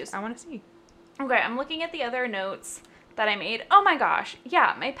impressive. tattoos. I want to see. Okay, I'm looking at the other notes that I made. Oh my gosh.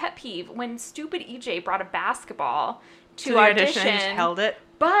 Yeah, my pet peeve, when stupid EJ brought a basketball to the audition, and just held it.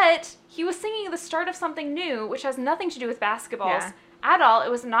 but he was singing the start of something new, which has nothing to do with basketballs Yeah. at all. It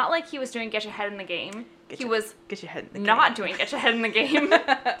was not like he was doing Get Your Head in the Game. He was Get your head in the not game. doing Get Your Head in the Game.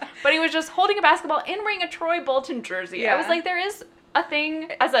 But he was just holding a basketball and wearing a Troy Bolton jersey. I was Yeah. like, there is a thing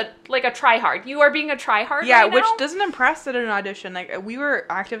as a try-hard. You are being a try-hard Yeah, right which now? doesn't impress at an audition. We were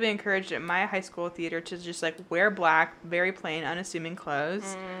actively encouraged at my high school theater to just wear black, very plain, unassuming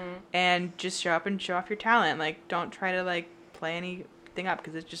clothes, and just show up and show off your talent. Don't try to play anything up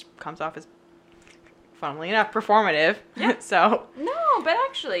because it just comes off as, funnily enough, performative. Yeah. So No, but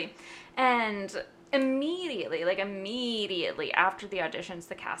actually. And immediately after the auditions,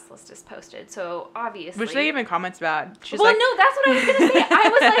 the cast list is posted. So obviously. which they even comments about. She's Well, no, that's what I was going to say. I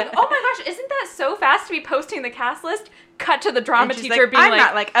was like, oh my gosh, isn't that so fast to be posting the cast list? Cut to the drama and she's teacher being I'm like,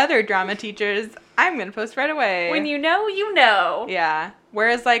 not like other drama teachers. I'm gonna post right away. when you know, you know. Yeah.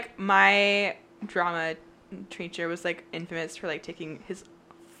 Whereas my drama teacher was infamous for taking his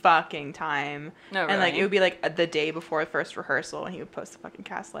fucking time. No, And really? it would be the day before first rehearsal and he would post the fucking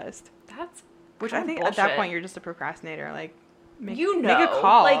cast list. That's Which kinda I think bullshit. at that point you're just a procrastinator. Make You know. make a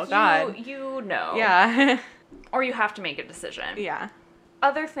call. Like, God. you know. Yeah. Or you have to make a decision. Yeah.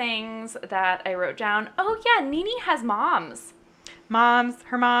 Other things that I wrote down. Oh, yeah, Nene has moms.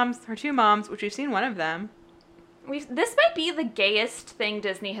 Her 2 moms, which we've seen one of them. This might be the gayest thing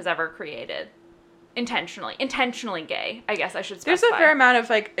Disney has ever created. Intentionally gay, I guess I should specify. There's a fair amount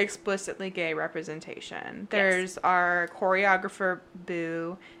of explicitly gay representation. There's our choreographer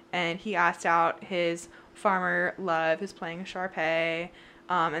Boo, and he asked out his farmer love, who's playing Sharpay,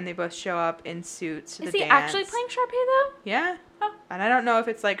 and they both show up in suits to Is the he dance. actually playing Sharpay, though? Yeah. Oh. And I don't know if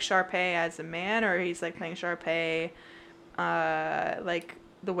it's Sharpay as a man or he's playing Sharpay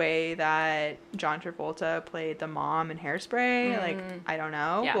the way that John Travolta played the mom in Hairspray. I don't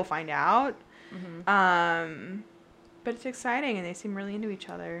know. Yeah. We'll find out. But it's exciting and they seem really into each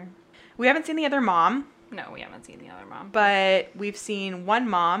other. We haven't seen the other mom, No, we haven't seen the other mom. but we've seen one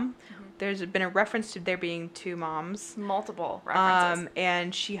mom. There's been a reference to there being 2 moms. Multiple references.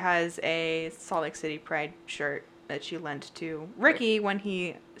 And she has a Salt Lake City Pride shirt that she lent to Ricky when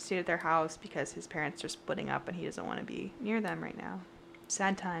he stayed at their house because his parents are splitting up and he doesn't want to be near them right now.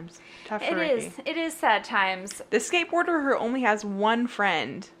 Sad times. Tough for Ricky. It is sad times. The skateboarder who only has one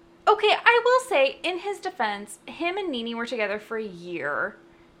friend. Okay, I will say, in his defense, him and Nene were together for a year.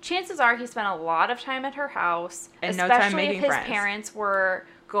 Chances are he spent a lot of time at her house, And no time especially making if his friends. parents were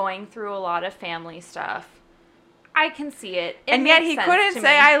going through a lot of family stuff. I can see it. And yet he couldn't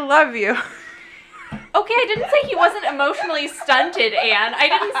say, I love you. Okay, I didn't say he wasn't emotionally stunted, Anne. I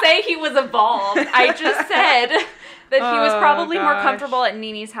didn't say he was evolved. I just said that he was probably more comfortable at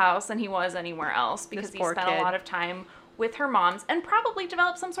Nini's house than he was anywhere else because he spent a lot of time with her moms and probably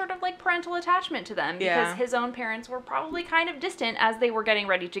developed some sort of like parental attachment to them because his own parents were probably kind of distant as they were getting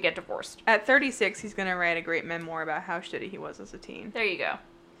ready to get divorced. At 36, he's going to write a great memoir about how shitty he was as a teen. There you go.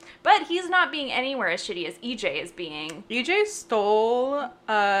 But he's not being anywhere as shitty as EJ is being. EJ stole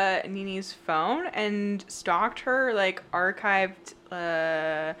Nini's phone and stalked her, like, archived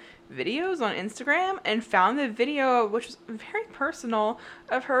videos on Instagram and found the video, which was very personal,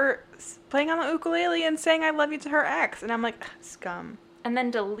 of her playing on the ukulele and saying I love you to her ex. And I'm like, scum. And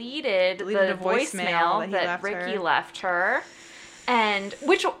then deleted the voicemail that Ricky left her. And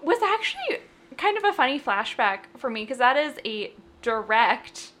which was actually kind of a funny flashback for me because that is a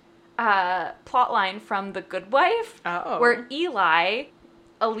direct plot line from The Good Wife, where Eli,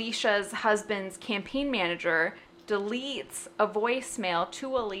 Alicia's husband's campaign manager, deletes a voicemail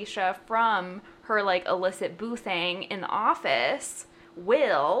to Alicia from her like illicit boo thing in the office,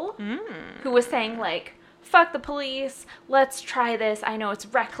 Will, who was saying like, fuck the police, let's try this, I know it's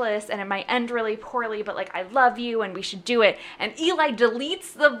reckless and it might end really poorly, but like I love you and we should do it. And Eli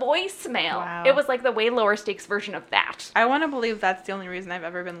deletes the voicemail. Wow. It was like the way lower stakes version of that. I want to believe that's the only reason I've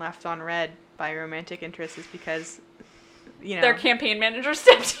ever been left on red by romantic interest is because, you know, their campaign manager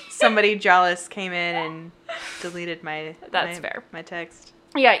stepped in. Somebody jealous came in and deleted my text.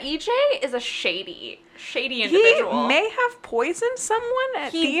 Yeah, EJ is a shady individual. He may have poisoned someone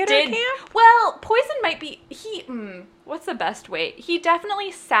at theater camp. Well, poison might be... what's the best way? He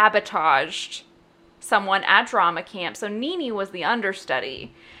definitely sabotaged someone at drama camp. So Nini was the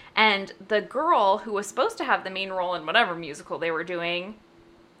understudy. And the girl who was supposed to have the main role in whatever musical they were doing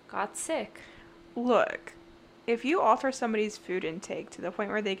got sick. Look, if you alter somebody's food intake to the point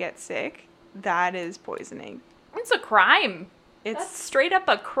where they get sick, that is poisoning. It's a crime. That's straight up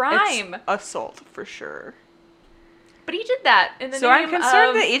a crime. It's assault for sure. But he did that in the name of... So I'm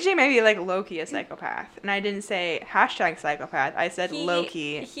concerned that EJ may be like low-key a psychopath. And I didn't say hashtag psychopath. I said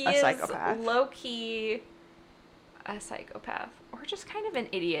low-key a psychopath. He is low-key a psychopath. Or just kind of an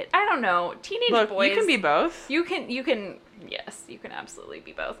idiot. I don't know. Teenage boys... you can be both. You can, yes, you can absolutely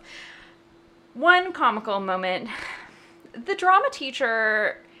be both. One comical moment. The drama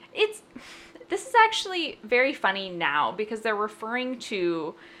teacher, this is actually very funny now because they're referring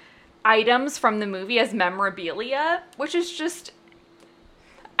to items from the movie as memorabilia, which is just,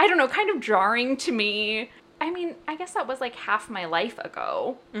 I don't know, kind of jarring to me. I mean, I guess that was like half my life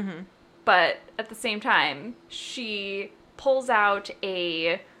ago. Mm-hmm. But at the same time, she pulls out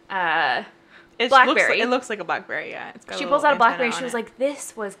a BlackBerry. It looks like a BlackBerry, yeah. She pulls out a BlackBerry. She was like,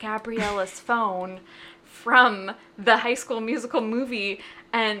 this was Gabriella's phone from the High School Musical movie.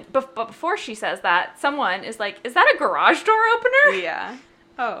 And but before she says that, someone is like, is that a garage door opener? Yeah.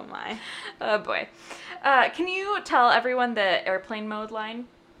 Oh, my. Oh, boy. Can you tell everyone the airplane mode line?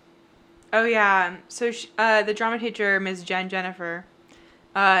 Oh, yeah. So the drama teacher, Ms. Jennifer,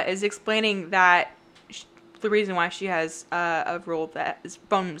 is explaining that the reason why she has a rule that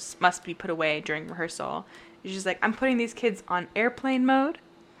phones must be put away during rehearsal. She's like, I'm putting these kids on airplane mode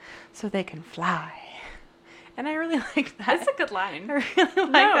so they can fly. And I really like that. That's a good line. I really like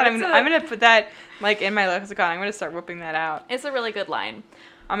that. I'm going to put that like in my lexicon. I'm going to start whipping that out. It's a really good line.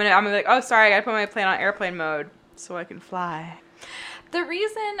 I'm gonna be like, oh, sorry, I got to put my plane on airplane mode so I can fly. The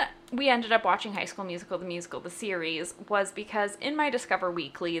reason we ended up watching High School Musical, the series, was because in my Discover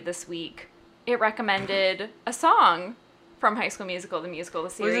Weekly this week, it recommended a song from High School Musical, the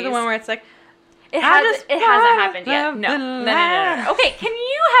series. Was it the one where it's like, it hasn't happened yet. No. Okay, can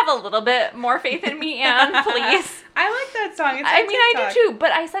you have a little bit more faith in me, Anne, please? I like that song. It's I do too,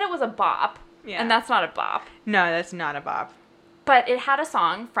 but I said it was a bop. Yeah. And that's not a bop. No, that's not a bop. But it had a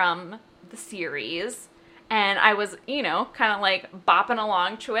song from the series, and I was, kind of like bopping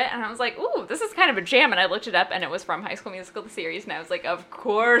along to it, and I was like, ooh, this is kind of a jam, and I looked it up, and it was from High School Musical, the series, and I was like, of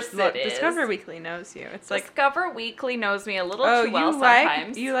course it is. Discover Weekly knows you. It's like Discover Weekly knows me a little too well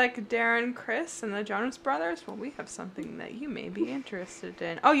sometimes. You like Darren Criss and the Jonas Brothers? Well, we have something that you may be interested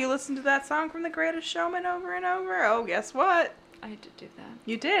in. Oh, you listened to that song from The Greatest Showman over and over? Oh, guess what? I did do that.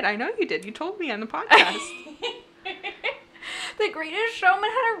 You did. I know you did. You told me on the podcast. The Greatest Showman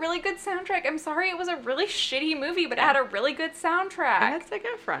had a really good soundtrack. I'm sorry it was a really shitty movie, but it had a really good soundtrack. It had Zac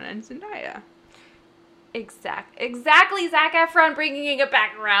Efron and Zendaya. Exactly Zac Efron bringing it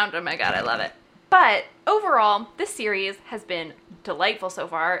back around. Oh my god, I love it. But overall, this series has been delightful so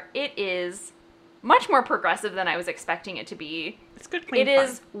far. It is much more progressive than I was expecting it to be. It's good, clean It fun.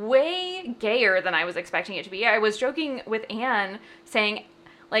 is way gayer than I was expecting it to be. I was joking with Anne saying,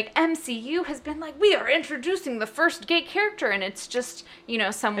 like, MCU has been like, we are introducing the first gay character, and it's just, you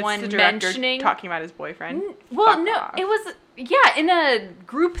know, someone It's the director mentioning... talking about his boyfriend. Well, Fuck no, off. it was, yeah, in a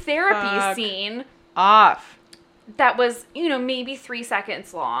group therapy Fuck scene off. that was, you know, maybe 3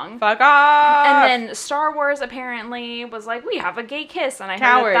 seconds long. Fuck off. And then Star Wars apparently was like, we have a gay kiss, and I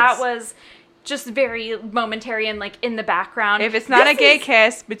Cowards. heard that was just very momentary and, like, in the background. If it's not a This gay is-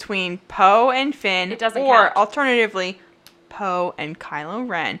 kiss between Poe and Finn, It doesn't or count. alternatively, Poe and Kylo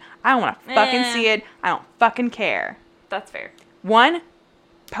Ren, I don't want to fucking see it. I don't fucking care. That's fair. 1,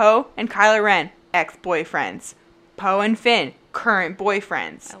 Poe and Kylo Ren, ex-boyfriends. Poe and Finn, current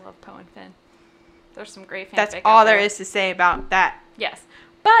boyfriends. I love Poe and Finn. There's some great fanfic That's out all there is to say about that. Yes.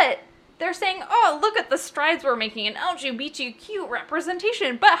 But they're saying, oh, look at the strides we're making in LGBTQ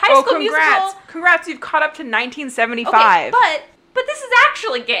representation. But High School congrats. Musical... Congrats, you've caught up to 1975. Okay, but this is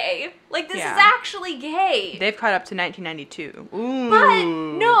actually gay. Like, this Yeah. is actually gay. They've caught up to 1992. Ooh. But,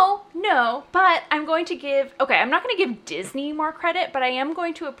 no, but I'm going to give... Okay, I'm not going to give Disney more credit, but I am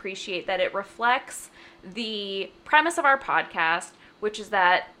going to appreciate that it reflects the premise of our podcast, which is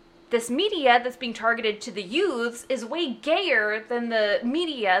that this media that's being targeted to the youths is way gayer than the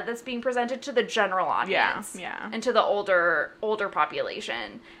media that's being presented to the general audience. Yeah. And to the older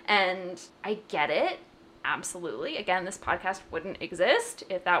population. And I get it. Absolutely. Again, this podcast wouldn't exist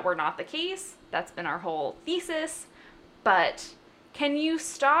if that were not the case. That's been our whole thesis. But can you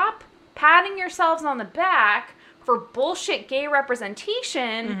stop patting yourselves on the back for bullshit gay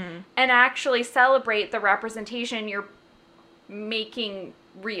representation and actually celebrate the representation you're making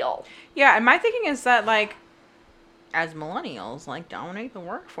real? Yeah, and my thinking is that, like, as millennials, like, dominate the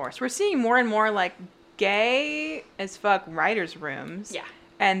workforce, we're seeing more and more, like, gay as fuck writers' rooms. Yeah.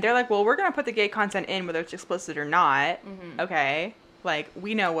 And they're like, well, we're going to put the gay content in whether it's explicit or not. Okay. Like,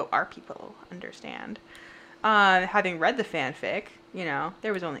 we know what our people understand. Having read the fanfic, you know,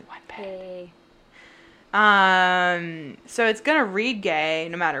 there was only one bed. Hey. So it's going to read gay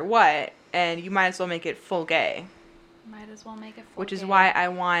no matter what, and you might as well make it full gay. Might as well make it full Which is gay. why I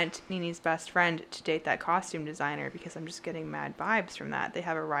want Nini's best friend to date that costume designer, because I'm just getting mad vibes from that. They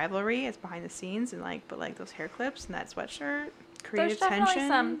have a rivalry. It's behind the scenes, and like, but like those hair clips and that sweatshirt, creative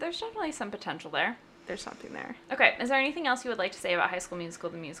tension. There's definitely some potential there. There's something there. Okay, is there anything else you would like to say about High School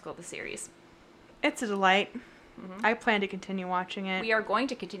Musical, the series? It's a delight. I plan to continue watching it. We are going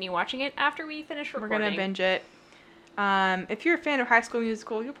to continue watching it after we finish We're recording. gonna binge it. If you're a fan of High School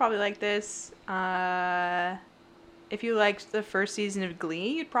Musical, you'll probably like this. If you liked the first season of Glee,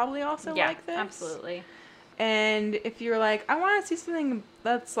 you'd probably also like this. Absolutely. And if you're like, I want to see something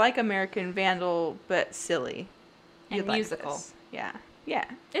that's like American Vandal but silly, And you'd like musical. this. Yeah, yeah,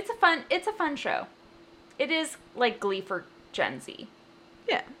 It's a fun show. It is like Glee for Gen Z.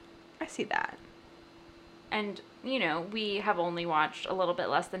 yeah. I see that. And, you know, we have only watched a little bit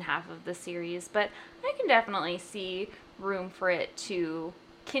less than half of the series, but I can definitely see room for it to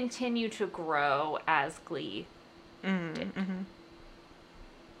continue to grow as Glee did.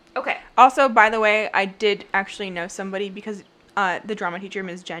 Okay. Also, by the way, I did actually know somebody because the drama teacher,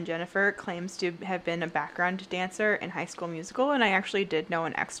 Ms. Jennifer, claims to have been a background dancer in High School Musical, and I actually did know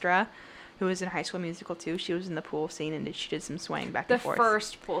an extra who was in High School Musical too. She was in the pool scene, and she did some swaying back The and forth.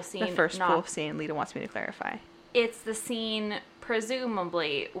 first pool scene. The first not- pool scene. Lita wants me to clarify. It's the scene,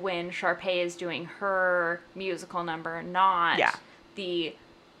 presumably, when Sharpay is doing her musical number, not Yeah. the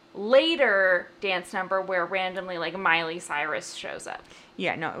later dance number where randomly, like, Miley Cyrus shows up.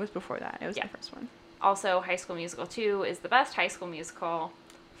 Yeah, no, it was before that. It was Yeah. the first one. Also, High School Musical 2 is the best High School Musical.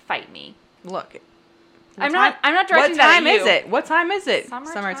 Fight me. Look. I'm not directing What that at time is you. it? What time is it?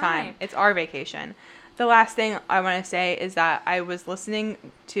 Summertime. It's our vacation. The last thing I want to say is that I was listening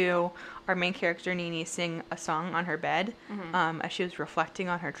to our main character, Nini, sing a song on her bed as she was reflecting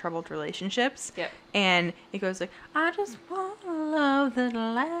on her troubled relationships. Yep. And it goes like, I just want to love that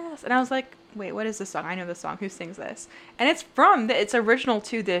lasts. And I was like, wait, what is this song? I know the song. Who sings this? And it's original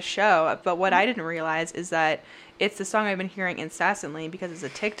to this show. But what I didn't realize is that it's the song I've been hearing incessantly because it's a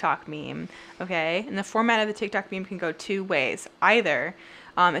TikTok meme. Okay. And the format of the TikTok meme can go two ways. Either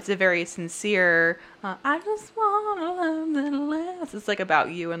it's a very sincere, I just want to love that lasts. It's like about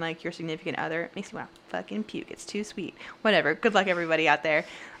you and like your significant other. It makes me want to fucking puke. It's too sweet. Whatever. Good luck, everybody out there.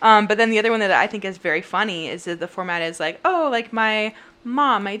 But then the other one that I think is very funny is that the format is like, oh, like my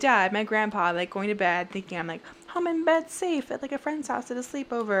mom, my dad, my grandpa, like going to bed thinking I'm like home in bed safe at like a friend's house at a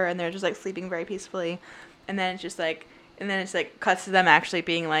sleepover, and they're just like sleeping very peacefully. And then it's just like, cuts to them actually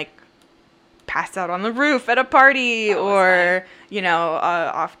being like passed out on the roof at a party That was or,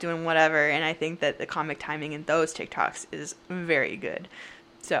 off doing whatever. And I think that the comic timing in those TikToks is very good.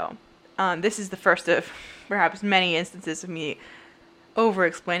 So, this is the first of perhaps many instances of me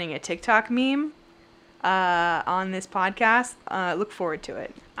over-explaining a TikTok meme on this podcast. Look forward to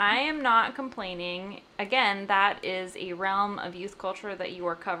it. I am not complaining. Again, that is a realm of youth culture that you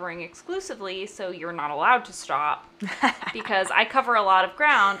are covering exclusively, so you're not allowed to stop. Because I cover a lot of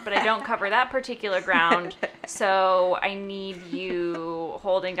ground, but I don't cover that particular ground. So I need you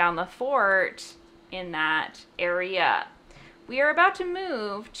holding down the fort in that area. We are about to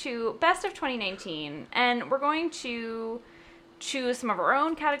move to Best of 2019, and we're going to choose some of our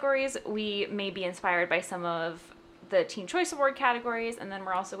own categories. We may be inspired by some of the Teen Choice Award categories, and then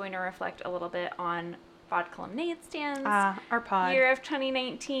we're also going to reflect a little bit on Vodka Lemonade Stands. Our pod. Year of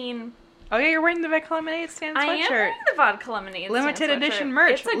 2019. Oh yeah, you're wearing the Vodka Lemonade Stand sweatshirt. I am wearing the Vodka Lemonade Stand Limited sweatshirt. edition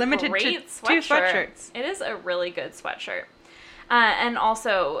merch. It's a Limited great to sweatshirt. 2 sweatshirts. It is a really good sweatshirt. And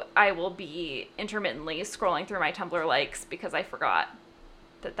also, I will be intermittently scrolling through my Tumblr likes because I forgot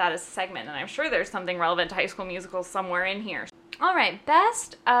that is a segment, and I'm sure there's something relevant to High School Musical somewhere in here. All right,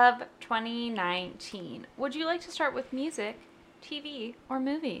 Best of 2019. Would you like to start with music, TV, or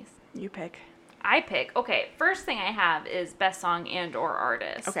movies? You pick. I pick. Okay, first thing I have is Best Song and or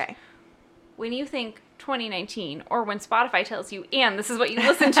Artist. Okay. When you think 2019, or when Spotify tells you, and this is what you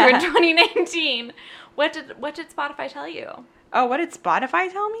listened to in 2019, what did Spotify tell you? Oh, what did Spotify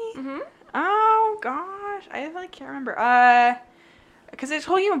tell me? Mm-hmm. Oh, gosh. I can't remember. Because it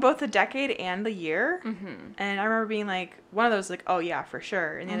told you both the decade and the year. Mm-hmm. And I remember being like, one of those like, oh, yeah, for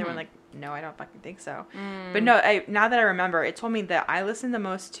sure. And the other Mm-hmm. one like, no, I don't fucking think so. But no, now that I remember, it told me that I listened the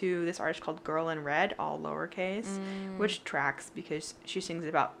most to this artist called Girl in Red, all lowercase, which tracks because she sings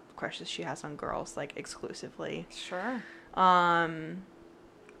about crushes she has on girls, like, exclusively. Sure.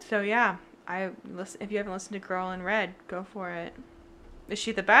 So, yeah. If you haven't listened to Girl in Red, go for it. Is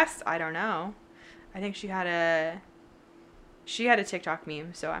she the best? I don't know. I think she had a TikTok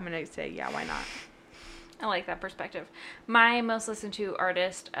meme, so I'm gonna say yeah, why not? I like that perspective. My most listened to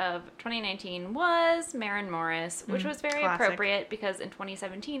artist of 2019 was Maren Morris, which was very classic. appropriate because in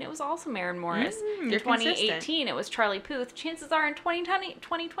 2017 it was also Maren Morris. In you're 2018 consistent. it was Charlie Puth. Chances are in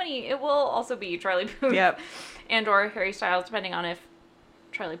 2020 it will also be Charlie Puth. Yep. And or Harry Styles, depending on if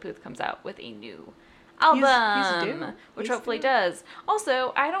Charlie Puth comes out with a new album, He's due. which He's hopefully due. does.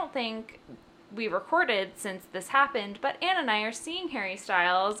 Also, I don't think we recorded since this happened, but Anne and I are seeing Harry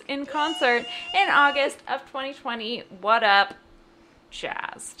Styles in concert in August of 2020. What up?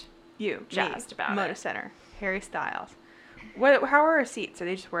 Jazzed. Jazzed about Moda it. Center, Harry Styles. How are our seats? Are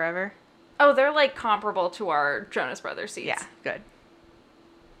they just wherever? Oh, they're like comparable to our Jonas Brothers seats. Yeah, good.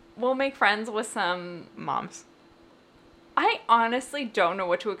 We'll make friends with some... Moms. I honestly don't know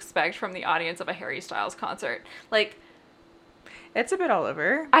what to expect from the audience of a Harry Styles concert. Like, It's a bit all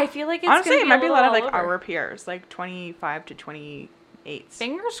over. I feel like it's Honestly, gonna it might be a lot of like little all over. our peers, like 25 to 28.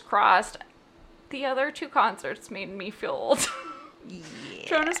 Fingers crossed. The other two concerts made me feel old. Yeah.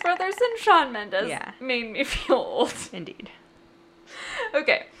 Jonas Brothers and Shawn Mendes Yeah. made me feel old. Indeed.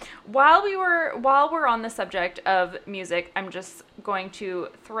 Okay. While we're on the subject of music, I'm just going to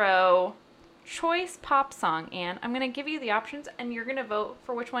throw choice pop song, and I'm going to give you the options, and you're going to vote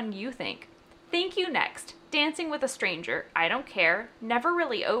for which one you think. Thank You Next, Dancing with a Stranger, I Don't Care, Never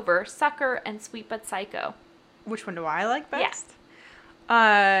Really Over, Sucker, and Sweet But Psycho. Which one do I like Yeah. best?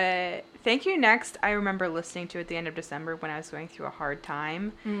 Thank You Next. I remember listening to at the end of December when I was going through a hard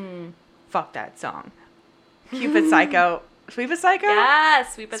time. Fuck that song. Cupid Psycho. Sweet But Psycho?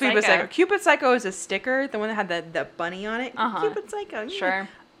 Yes, Sweet But Sweet Psycho. But Psycho. Cupid Psycho is a sticker, the one that had the bunny on it. Uh-huh. Cupid Psycho. Yeah. Sure.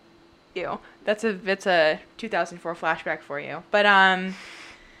 Ew. That's a 2004 flashback for you. But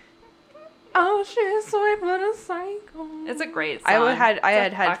oh, she's sweet but a psycho. It's a great song. I had It's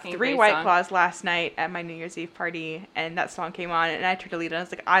a had fucking 3 great White song. Claws last night at my New Year's Eve party, and that song came on, and I turned to Lita and I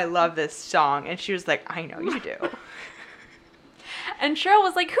was like, I love this song, and she was like, I know you do. And Cheryl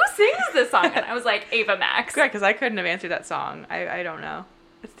was like, who sings this song? And I was like, Ava Max. Good, because I couldn't have answered that song. I don't know.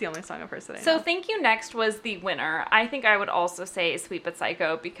 It's the only song of hers that I know. So Thank You Next was the winner. I think I would also say Sweet But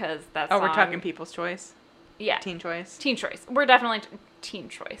Psycho because that's we're talking People's Choice? Yeah. Teen Choice? Teen Choice. We're definitely Teen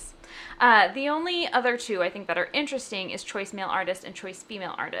Choice. The only other two I think that are interesting is Choice Male Artist and Choice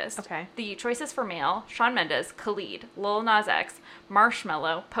Female Artist. Okay. The choices for male, Shawn Mendes, Khalid, Lil Nas X,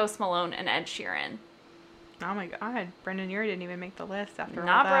 Marshmello, Post Malone, and Ed Sheeran. Oh my god. Brendan Urie didn't even make the list after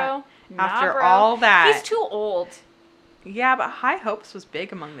Nah, all that. bro. Nah, After bro. all that. He's too old. Yeah, but High Hopes was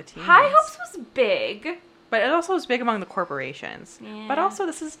big among the teens. High Hopes was big. But it also was big among the corporations. Yeah. But also,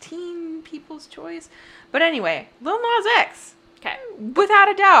 this is teen people's choice. But anyway, Lil Nas X. Okay. Without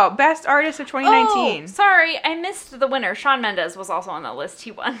a doubt, best artist of 2019. Oh, sorry, I missed the winner. Shawn Mendes was also on the list.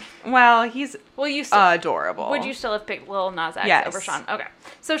 He won. Well, he's Well, you still, adorable. would you still have picked Lil Nas X Yes. over Shawn? Okay.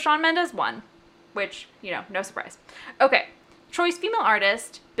 So Shawn Mendes won, which, no surprise. Okay. Choice female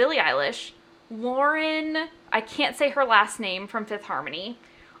artist, Billie Eilish, Lauren, I can't say her last name, from Fifth Harmony,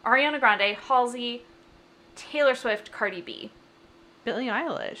 Ariana Grande, Halsey, Taylor Swift, Cardi B. Billie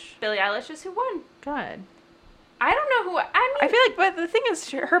Eilish. Billie Eilish is who won. Good. I don't know who. I feel like, but the thing is,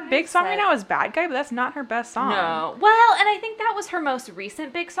 her big song right now is Bad Guy, but that's not her best song. No. Well, and I think that was her most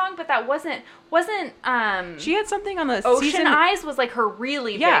recent big song, but that wasn't She had something on the Ocean Eyes was like her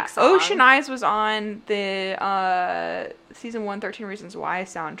really big song. Ocean Eyes was on the season 1 13 Reasons Why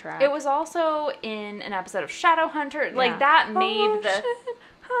soundtrack. It was also in an episode of Shadowhunter. Like that made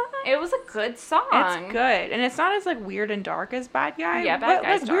it was a good song. It's good. And it's not as like weird and dark as Bad Guy. Yeah, Bad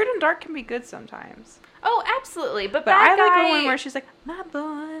Guy's like weird and dark can be good sometimes. Oh, absolutely. But I Bad Guy, like the one where she's like, my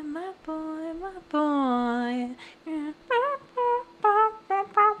boy, my boy, my boy.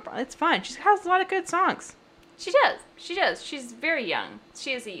 It's fun. She has a lot of good songs. She does. She does. She's very young.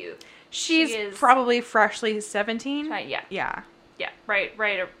 She is a youth. She's probably freshly 17. Yeah. Yeah. Yeah. Right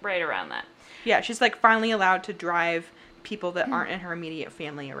around that. Yeah, she's like finally allowed to drive people that aren't in her immediate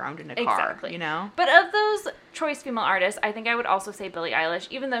family around in a car. Exactly. You know? But of those choice female artists, I think I would also say Billie Eilish,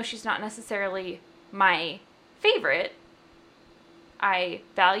 even though she's not necessarily my favorite. I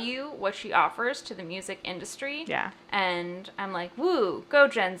value what she offers to the music industry. Yeah. And I'm like, woo, go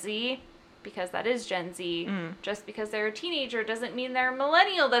Gen Z, because that is Gen Z. Just because they're a teenager doesn't mean they're a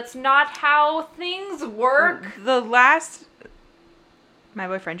millennial. That's not how things work. My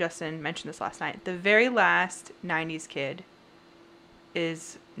boyfriend Justin mentioned this last night. The very last 90s kid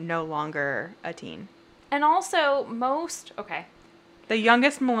is no longer a teen. And also, The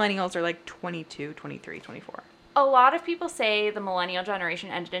youngest millennials are like 22, 23, 24. a lot of people say the millennial generation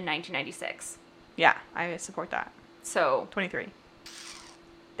ended in 1996. Yeah, I support that. So 23.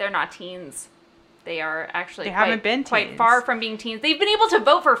 They're not teens. They are actually haven't been quite teens. far from being teens. They've been able to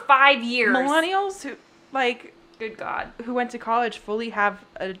vote for 5 years. Millennials who, like, good God, who went to college fully have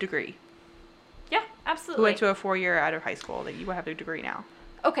a degree. Yeah, absolutely. Who went to a 4-year out of high school, that you have a degree now.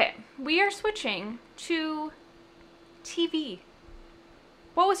 Okay, we are switching to TV.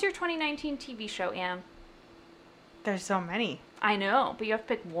 What was your 2019 TV show, Anne? There's so many. I know, but you have to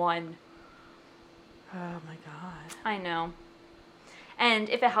pick one. Oh my God. I know. And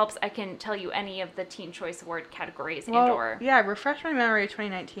if it helps, I can tell you any of the Teen Choice Award categories and/or. Yeah, refresh my memory of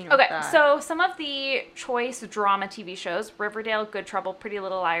 2019 with Okay, that. so some of the choice drama TV shows: Riverdale, Good Trouble, Pretty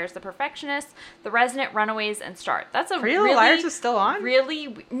Little Liars, The Perfectionists, The Resident, Runaways, and Start. That's a Pretty Little Liars is still on?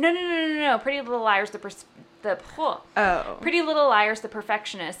 No. Pretty Little Liars, Pretty Little Liars, The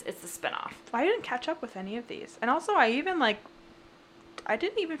Perfectionist is the spinoff. I didn't catch up with any of these. And also, I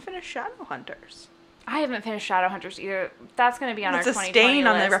didn't even finish Shadowhunters. I haven't finished Shadowhunters either. That's going to be on our It's a 2020 stain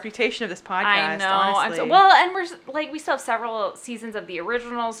on the list. reputation of this podcast, I know. honestly. And we still have several seasons of the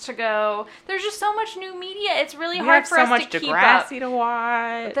originals to go. There's just so much new media. It's really hard for us to keep up. We have so much Degrassi to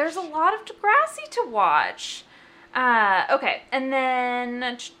watch. There's a lot of Degrassi to watch. Okay, and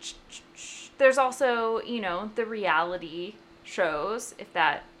then there's also, the reality shows, if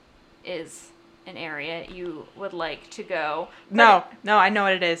that is an area you would like to go. No, I know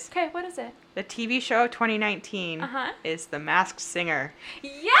what it is. Okay, what is it? The TV show 2019 is The Masked Singer.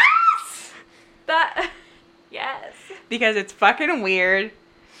 Yes! Yes. Because it's fucking weird.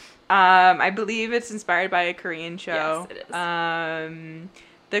 I believe it's inspired by a Korean show. Yes, it is.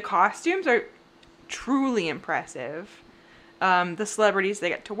 The costumes are truly impressive. The celebrities, they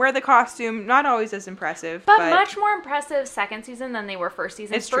get to wear the costume, not always as impressive. But much more impressive second season than they were first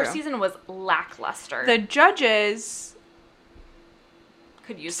season. It's First true. season was lackluster. The judges,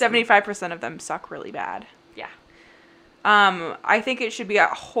 could use 75% of them suck really bad. Yeah. I think it should be a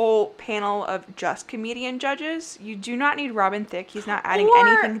whole panel of just comedian judges. You do not need Robin Thicke. He's not adding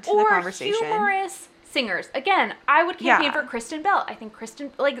anything to the conversation. Or humorous singers. Again, I would campaign for Kristen Bell. I think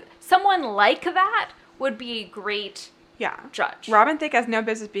someone like that would be a great judge. Robin Thicke has no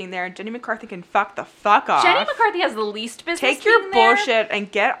business being there, and Jenny McCarthy can fuck the fuck off. Jenny McCarthy has the least business Take being your there. bullshit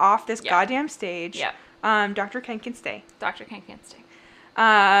and get off this goddamn stage. Yeah. Dr. Ken can stay. Dr. Ken can't stay.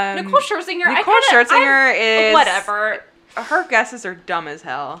 Nicole Scherzinger. Scherzinger is... Whatever. Her guesses are dumb as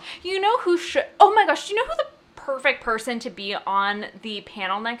hell. You know who should... Oh my gosh, do you know who the perfect person to be on the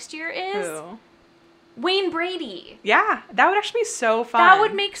panel next year is? Who? Wayne Brady. Yeah, that would actually be so fun. That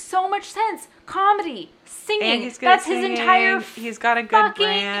would make so much sense. Comedy, singing. And he's good That's at singing. his entire He's got a good fucking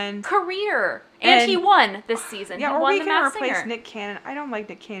brand. career. And he won this season. Yeah, he or won we the can Masked replace Singer. Nick Cannon. I don't like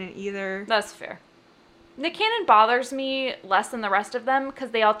Nick Cannon either. That's fair. Nick Cannon bothers me less than the rest of them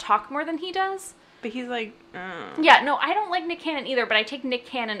because they all talk more than he does. But he's like, Yeah, no, I don't like Nick Cannon either, but I take Nick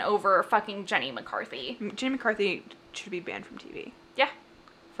Cannon over fucking Jenny McCarthy. Jenny McCarthy should be banned from TV. Yeah.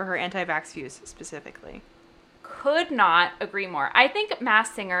 For her anti-vax views specifically. Could not agree more. I think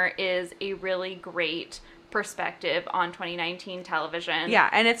Masked Singer is a really great perspective on 2019 television. Yeah,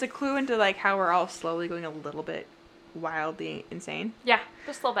 and it's a clue into like how we're all slowly going a little bit wildly insane. Yeah,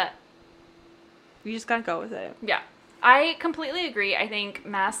 just a little bit. You just gotta go with it. Yeah. I completely agree. I think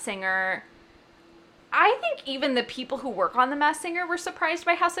Masked Singer... I think even the people who work on The Masked Singer were surprised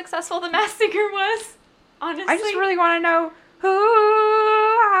by how successful The Masked Singer was. Honestly. I just really want to know who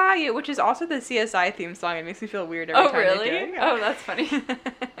are you, which is also the CSI theme song. It makes me feel weird every time really? they do it. Oh, that's funny.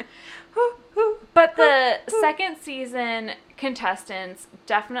 Who? But the second season contestants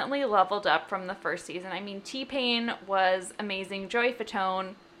definitely leveled up from the first season. I mean, T-Pain was amazing. Joey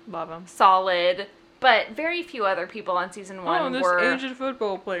Fatone, Love him. solid. But very few other people on season one this were... aged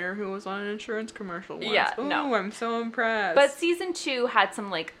football player who was on an insurance commercial once. Yeah, Ooh, no. I'm so impressed. But season 2 had some,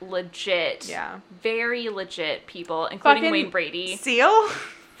 like, legit, Yeah. very legit people, including Fucking Wayne Brady. Seal?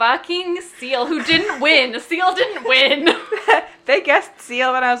 Fucking Seal, who didn't win. Seal didn't win. They guessed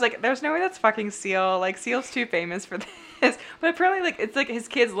Seal, and I was like, there's no way that's fucking Seal. Like, Seal's too famous for this. But apparently, like, it's like his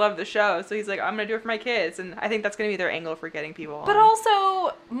kids love the show, so he's like, I'm gonna do it for my kids, and I think that's gonna be their angle for getting people But on.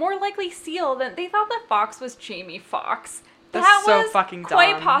 also, more likely Seal than... They thought that Fox was Jamie Foxx. That's That so was fucking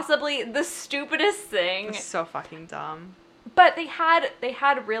quite dumb. possibly the stupidest thing. It's so fucking dumb. But they had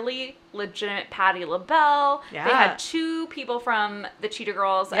really legitimate Patti LaBelle. Yeah. They had 2 people from the Cheetah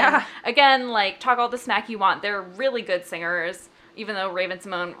Girls. Yeah. And again, like, talk all the smack you want. They're really good singers, even though Raven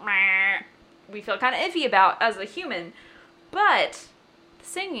Simone, we feel kind of iffy about as a human. But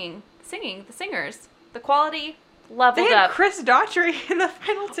the singers, the quality leveled They had up. Chris Daughtry in the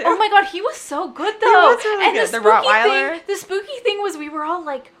final 2. Oh my god, he was so good though. was really and good. The The spooky Rottweiler. thing, the spooky thing was we were all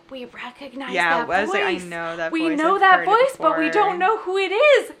like, we recognize Yeah, that I was voice. like, I know that we voice. know I've that heard it voice, but we before. don't know who it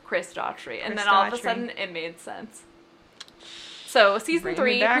is. Chris Daughtry. And Chris then all of a Daughtry. sudden it made sense. So season Bring me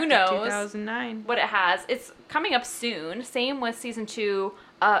 3, back who to knows 2009. what it has. It's coming up soon. Same with season 2,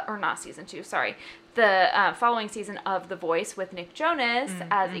 or not season 2, sorry. The following season of The Voice with Nick Jonas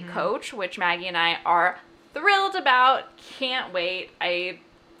as a coach, which Maggie and I are thrilled about. Can't wait. I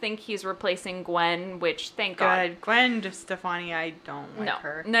think he's replacing Gwen, which thank God. Good. Gwen Stefani, I don't like No.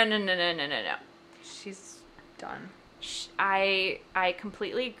 her. No. She's done. I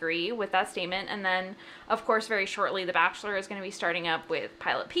completely agree with that statement. And then, of course, very shortly, The Bachelor is going to be starting up with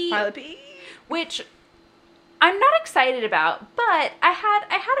Pilot Pete. Pilot P. Which I'm not excited about, but I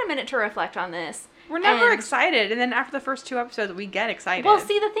had a minute to reflect on this. We're never And- excited, and then after the first 2 episodes, we get excited. Well,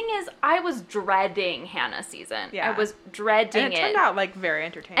 see, the thing is, I was dreading Hannah's season. Yeah. I was dreading and it turned out like very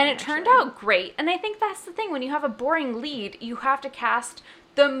entertaining. And it turned actually. out great. And I think that's the thing. When you have a boring lead, you have to cast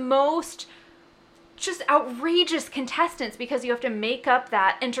the most just outrageous contestants because you have to make up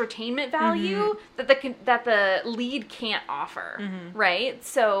that entertainment value that the lead can't offer, right?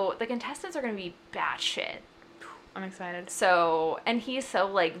 So the contestants are going to be batshit. I'm excited. So, and he's so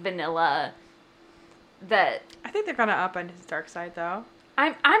like vanilla that I think they're gonna up on his dark side though.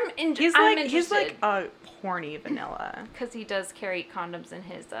 I'm He's interested like a horny vanilla. because he does carry condoms in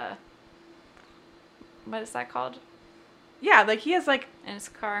his what is that called? Yeah, like he has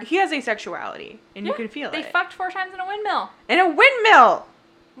car. he has asexuality, and you can feel They it. fucked 4 times in a windmill. In a windmill.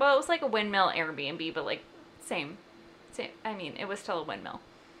 Well, it was like a windmill Airbnb, but like same. I mean, it was still a windmill.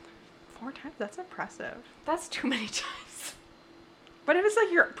 4 times? That's impressive. That's too many times. But if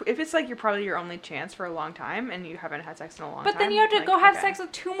it's like you're probably your only chance for a long time, and you haven't had sex in a long time. But then you have to like, go have okay. sex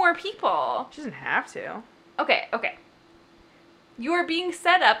with 2 more people. She doesn't have to. Okay. You are being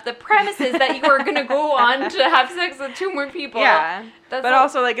set up. The premise is that you are going to go on to have sex with 2 more people. Yeah. That's But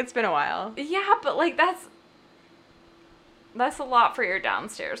also, like, it's been a while. Yeah, but like that's a lot for your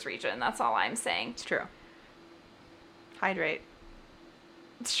downstairs region. That's all I'm saying. It's true. Hydrate.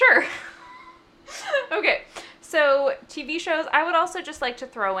 Sure. Okay. So, TV shows, I would also just like to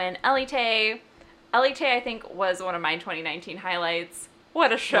throw in Elite. Elite, I think, was one of my 2019 highlights.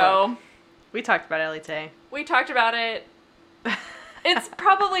 What a show. Look, we talked about Elite. We talked about it. It's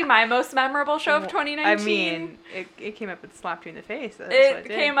probably my most memorable show of 2019. I mean, it came up and slapped you in the face. That's what it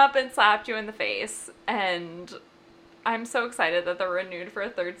did. came up and slapped you in the face. And I'm so excited that they're renewed for a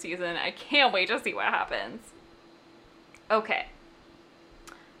 3rd season. I can't wait to see what happens. Okay.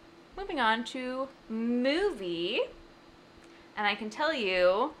 Moving on to movie. And I can tell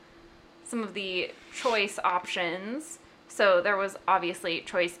you some of the choice options. So there was obviously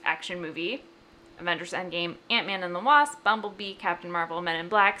choice action movie, Avengers Endgame, Ant-Man and the Wasp, Bumblebee, Captain Marvel, Men in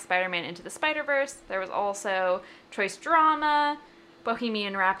Black, Spider-Man Into the Spider-Verse. There was also choice drama,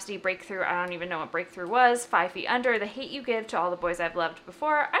 Bohemian Rhapsody, Breakthrough, I don't even know what Breakthrough was, 5 Feet Under, The Hate U Give, To All the Boys I've Loved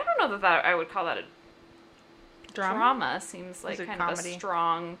Before. I don't know that I would call that a drama. Seems like kind of a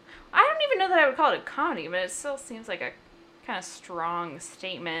strong... I don't even know that I would call it a comedy, but it still seems like a kind of strong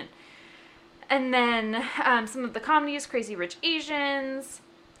statement. And then some of the comedies, Crazy Rich Asians,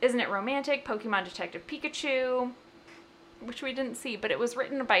 Isn't It Romantic, Pokemon Detective Pikachu, which we didn't see, but it was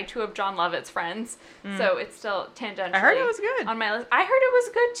written by 2 of John Lovett's friends, so it's still tangentially I heard it was good. on my list. I heard it was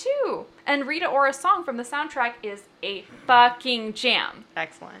good too. And Rita Ora's song from the soundtrack is a fucking jam.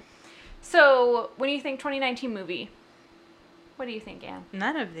 Excellent. So, when you think 2019 movie, what do you think, Anne?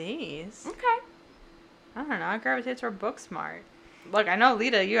 None of these. Okay. I don't know. I gravitate toward Booksmart. Look, I know,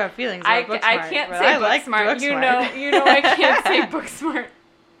 Lita, you have feelings about Booksmart. I can't say Booksmart. You know I can't say Booksmart.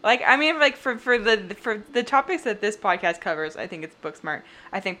 Like, I mean, like, for the topics that this podcast covers, I think it's Booksmart.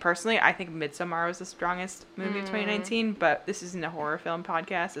 I think Midsommar was the strongest movie of 2019, but this isn't a horror film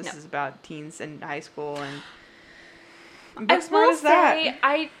podcast. This is about teens and high school, and Booksmart is that.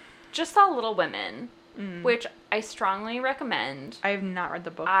 I just saw Little Women, which I strongly recommend. I have not read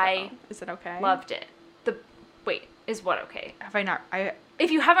the book, Is it okay? Loved it. Is what okay? Have I not?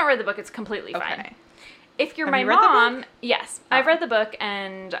 If you haven't read the book, it's completely fine. Okay. If you're Have my you read the mom, book? yes. Oh. I've read the book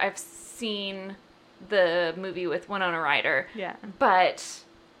and I've seen the movie with Winona Ryder. Yeah. But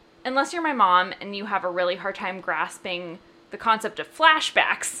unless you're my mom and you have a really hard time grasping the concept of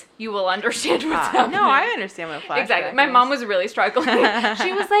flashbacks, you will understand what's happening. No, I understand what flashback Exactly. My mom was really struggling.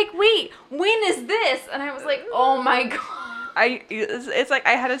 She was like, wait, when is this? And I was like, oh my God. It's like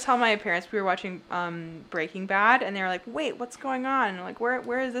I had to tell my parents we were watching Breaking Bad, and they were like, "Wait, what's going on? And like,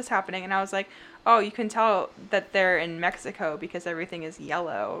 where is this happening?" And I was like, "Oh, you can tell that they're in Mexico because everything is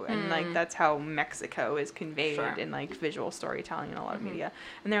yellow, and like that's how Mexico is conveyed in like visual storytelling and a lot of media."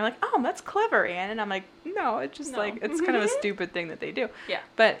 And they're like, "Oh, that's clever, Anne." And I'm like, "No, it's just like it's kind of a stupid thing that they do." Yeah.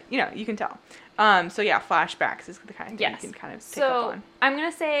 But you can tell. So yeah, flashbacks is the kind of thing you can kind of pick up on. I'm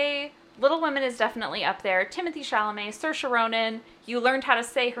gonna say Little Women is definitely up there. Timothy Chalamet, Saoirse Ronan. You learned how to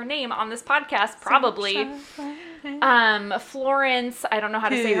say her name on this podcast, probably. Florence, I don't know how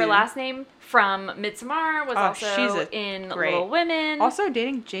to say her last name, from Midsommar, was also in Little Women. Also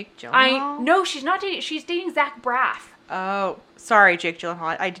dating Jake Gyllenhaal. No, she's not dating. She's dating Zach Braff. Oh, sorry, Jake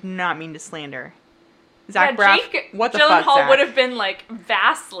Gyllenhaal. I did not mean to slander. Zach Braff. Jake what the Gyllenhaal fuck, Zach? would have been like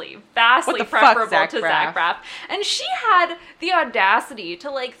vastly preferable to Zach Braff. And she had the audacity to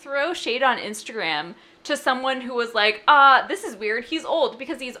like throw shade on Instagram to someone who was like, this is weird. He's old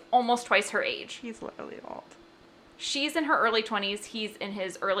because he's almost twice her age. He's literally old. She's in her early 20s. He's in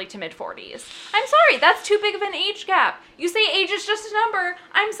his early to mid 40s. I'm sorry. That's too big of an age gap. You say age is just a number.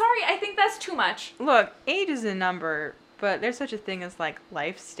 I'm sorry. I think that's too much. Look, age is a number, but there's such a thing as like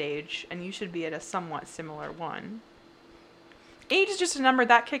life stage, and you should be at a somewhat similar one. Age is just a number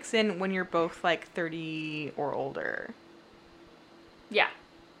that kicks in when you're both like 30 or older. Yeah.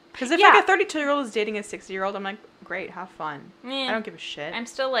 Because if like a 32-year-old is dating a 60-year-old, I'm like, great, have fun. I don't give a shit. I'm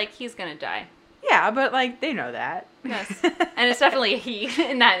still like, he's gonna die. Yeah, but like they know that. Yes. And it's definitely a he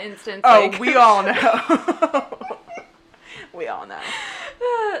in that instance. Oh, like. we all know. We all know.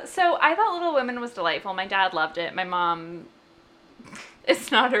 So I thought Little Women was delightful. My dad loved it. My mom,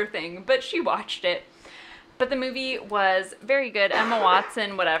 it's not her thing, but she watched it. But the movie was very good. Emma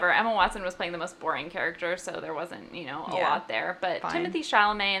Watson, whatever. Emma Watson was playing the most boring character, so there wasn't, a lot there. But fine. Timothy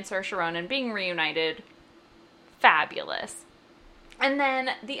Chalamet and Saoirse Ronan being reunited, fabulous. And then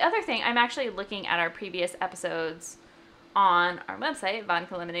the other thing, I'm actually looking at our previous episodes on our website,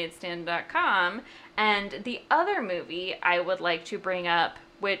 vodkalemonadstand.com, and the other movie I would like to bring up,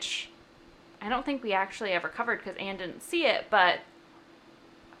 which I don't think we actually ever covered because Anne didn't see it, but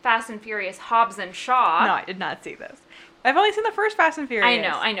Fast and Furious Hobbs and Shaw. No, I did not see this. I've only seen the first Fast and Furious.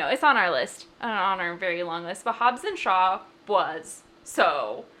 I know. It's on our list, on our very long list, but Hobbs and Shaw was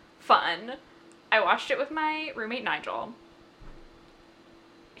so fun. I watched it with my roommate Nigel.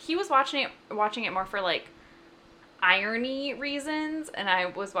 He was watching it more for like irony reasons, and I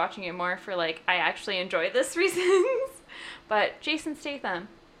was watching it more for like I actually enjoy this reasons. But Jason Statham,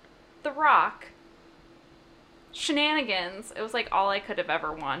 The Rock, shenanigans. It was like all I could have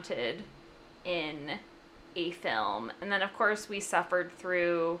ever wanted in a film. And then of course we suffered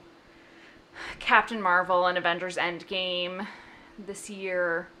through Captain Marvel and Avengers Endgame this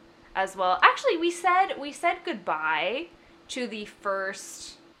year as well. Actually, we said goodbye to the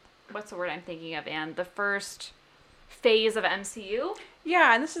first, what's the word I'm thinking of, Anne? The first phase of MCU.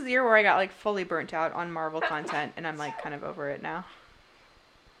 Yeah, and this is the year where I got like fully burnt out on Marvel content, and I'm like kind of over it now.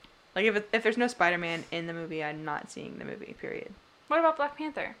 Like, if there's no Spider-Man in the movie, I'm not seeing the movie, period. What about Black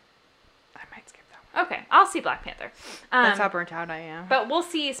Panther? I might skip that one. Okay, I'll see Black Panther. That's how burnt out I am. But we'll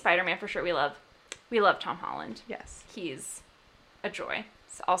see Spider-Man for sure. We love Tom Holland. Yes. He's a joy.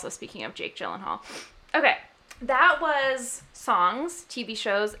 Also, speaking of Jake Gyllenhaal. Okay, that was songs, TV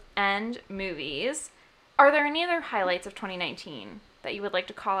shows, and movies. Are there any other highlights of 2019 that you would like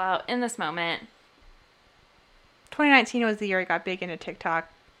to call out in this moment? 2019 was the year I got big into TikTok,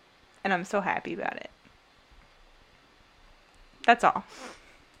 and I'm so happy about it. That's all.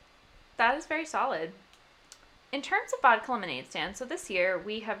 That is very solid. In terms of Vodka Lemonade Stand, so this year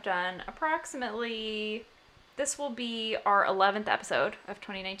we have done approximately... This will be our 11th episode of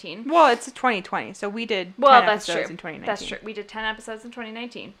 2019. Well, it's 2020, so we did 10 that's episodes true. in 2019. That's true. We did 10 episodes in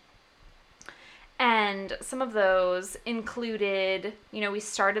 2019. And some of those included, we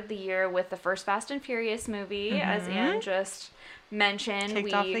started the year with the first Fast and Furious movie, as Anne just mentioned.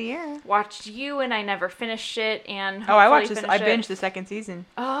 Kicked off the year. Watched You, and I never finished it, and I watched this. I binged the second season.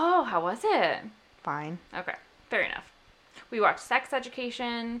 Oh, how was it? Fine. Okay, fair enough. We watched Sex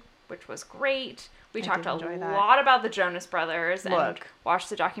Education, which was great. We talked a lot about the Jonas Brothers and watched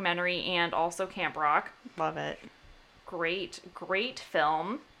the documentary and also Camp Rock. Love it. Great, great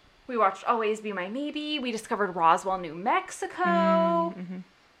film. We watched Always Be My Maybe. We discovered Roswell, New Mexico. Mm-hmm.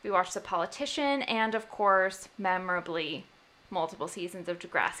 We watched The Politician. And, of course, memorably, multiple seasons of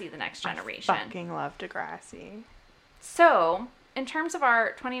Degrassi, The Next Generation. I fucking love Degrassi. So, in terms of our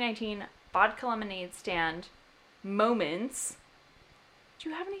 2019 Vodka Lemonade Stand moments, do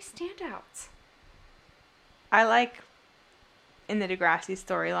you have any standouts? I like, in the Degrassi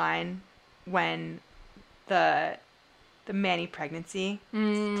storyline, when the Manny pregnancy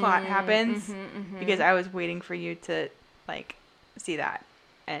plot happens, because I was waiting for you to, see that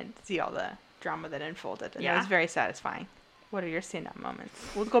and see all the drama that unfolded, and it was very satisfying. What are your standout moments?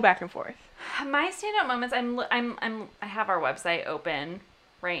 We'll go back and forth. My standout moments, I have our website open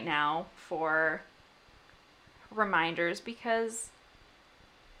right now for reminders, because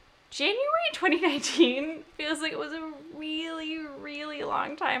January 2019 feels like it was a really, really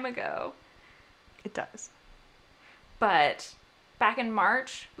long time ago. It does. But back in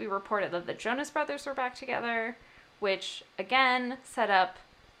March, we reported that the Jonas Brothers were back together, which, again, set up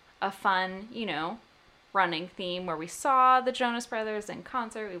a fun, running theme where we saw the Jonas Brothers in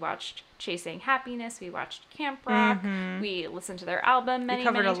concert. We watched Chasing Happiness. We watched Camp Rock. Mm-hmm. We listened to their album many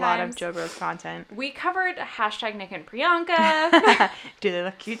times. We covered a lot of Joe Bros content. We covered hashtag Nick and Priyanka. Do they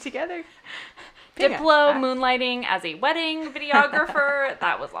look cute together? Diplo moonlighting as a wedding videographer.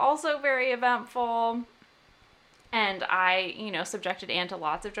 That was also very eventful. And I, subjected Anne to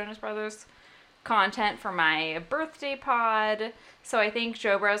lots of Jonas Brothers content for my birthday pod. So I think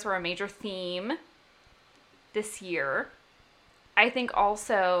Joe Bros were a major theme this year. I think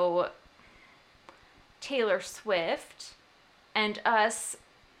also Taylor Swift and us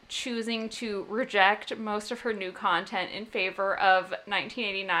choosing to reject most of her new content in favor of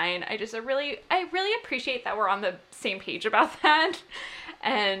 1989. I really appreciate that we're on the same page about that.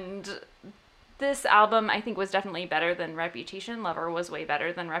 And this album, I think, was definitely better than Reputation. Lover was way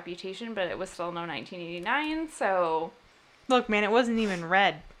better than Reputation, but it was still no 1989, so... Look, man, it wasn't even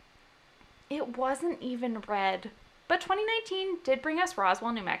Red. It wasn't even Red. But 2019 did bring us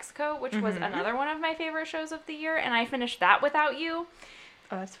Roswell, New Mexico, which was another one of my favorite shows of the year, and I finished that without you.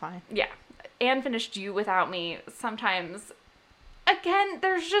 Oh, that's fine. Yeah. Anne finished You without me. Sometimes... Again,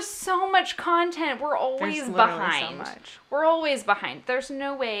 there's just so much content. We're always behind. So much. We're always behind. There's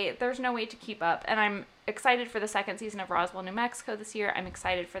no way to keep up. And I'm excited for the second season of Roswell, New Mexico this year. I'm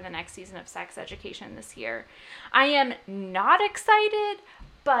excited for the next season of Sex Education this year. I am not excited,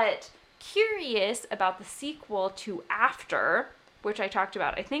 but curious about the sequel to After, which I talked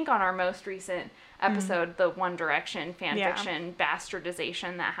about, I think, on our most recent episode, the One Direction fanfiction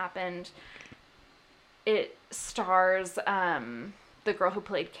bastardization that happened. It stars the girl who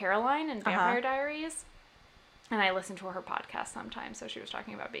played Caroline in Vampire Diaries. And I listen to her podcast sometimes, so she was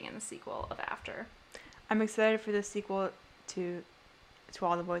talking about being in the sequel of After. I'm excited for the sequel to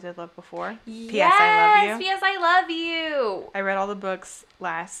All the Boys I've Loved Before. Yes, P.S. I Love You. P.S. I Love You. I read all the books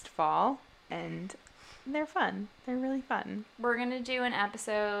last fall, and they're fun. They're really fun. We're going to do an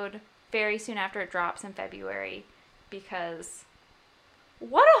episode very soon after it drops in February, because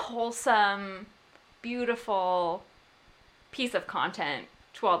what a wholesome... beautiful piece of content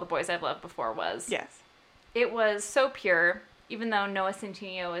To All the Boys I've Loved Before was. Yes. It was so pure, even though Noah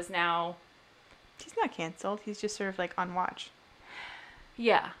Centineo is now... He's not canceled. He's just sort of on watch.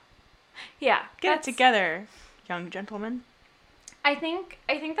 Yeah. Yeah. Get it together, young gentleman. I think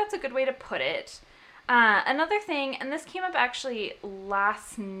that's a good way to put it. Another thing, and this came up actually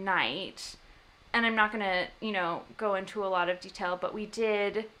last night, and I'm not going to, go into a lot of detail, but we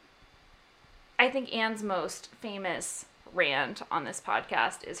did, I think Anne's most famous rant on this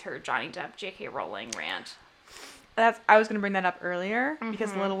podcast is her Johnny Depp, J.K. Rowling rant. I was going to bring that up earlier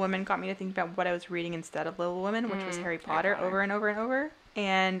because Little Women got me to think about what I was reading instead of Little Women, which was Harry Potter over and over and over.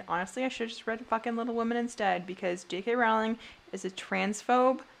 And honestly, I should have just read fucking Little Women instead because J.K. Rowling is a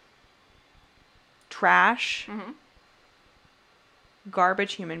transphobe, trash,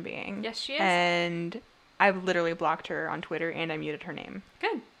 garbage human being. Yes, she is. And I've literally blocked her on Twitter and I muted her name.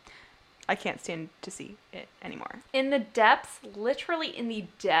 Good. I can't stand to see it anymore. In the depths, literally in the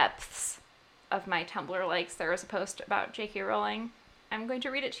depths of my Tumblr likes, there was a post about J.K. Rowling. I'm going to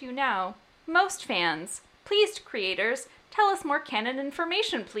read it to you now. Most fans, pleased creators, tell us more canon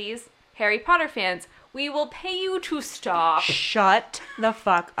information, please. Harry Potter fans, we will pay you to stop. Shut the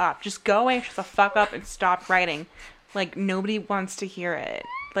fuck up. Just go away, shut the fuck up, and stop writing. Like, nobody wants to hear it.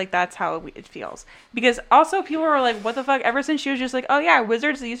 Like, that's how it feels. Because also people are like, what the fuck? Ever since she was just like, oh yeah,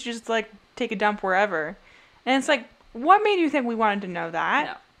 wizards used to just, like, take a dump wherever. And it's like, what made you think we wanted to know that?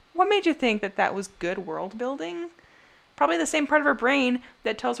 No. What made you think that that was good world building? Probably the same part of her brain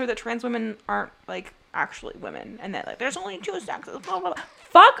that tells her that trans women aren't, like, actually women. And that, like, there's only two sexes, blah, blah, blah.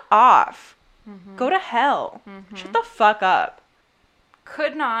 Fuck off. Go to hell. Shut the fuck up.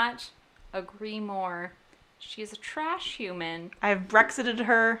 Could not agree more. She's a trash human. I've Brexited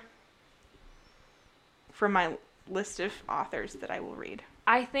her from my list of authors that I will read.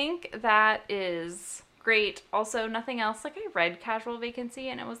 I think that is great. Also, nothing else. Like, I read Casual Vacancy,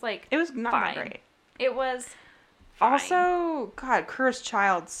 and it was like, It was not fine. that great. It was fine. Also, God, Cursed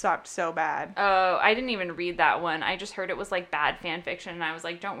Child sucked so bad. Oh, I didn't even read that one. I just heard it was like bad fan fiction, and I was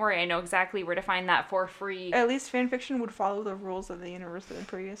like, don't worry, I know exactly where to find that for free. At least fanfiction would follow the rules of the universe that had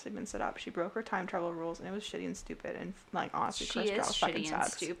previously been set up. She broke her time travel rules, and it was shitty and stupid. And like, honestly, She Cursed is Child fucking shitty and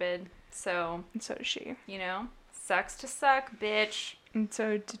sucks. stupid. So, And so does she. sucks to suck, bitch. And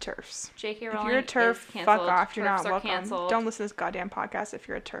so do TERFs. J.K. If Rowling you're a TERF, is fuck canceled. off. You're TERFs not are welcome. canceled. Don't listen to this goddamn podcast if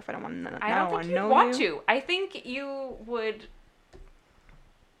you're a TERF. I don't want to. I don't think you want to. I think you would.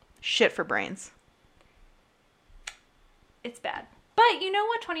 Shit for brains. It's bad. But you know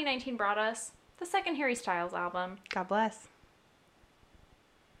what 2019 brought us? The second Harry Styles album. God bless.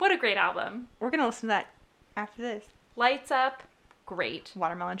 What a great album. We're gonna listen to that after this. Lights Up, great.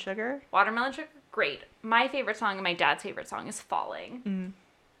 Watermelon Sugar. Watermelon Sugar, great. My favorite song and my dad's favorite song is Falling.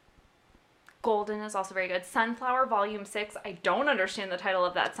 Golden is also very good. Sunflower Volume 6. I don't understand the title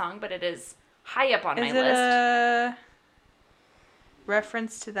of that song, but it is high up on my Is it list. a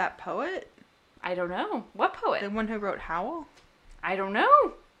reference to that poet? I don't know. What poet? The one who wrote Howl? I don't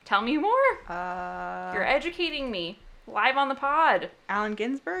know. Tell me more. Uh, You're educating me. Live on the pod. Allen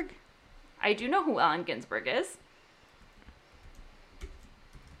Ginsberg? I do know who Allen Ginsberg is.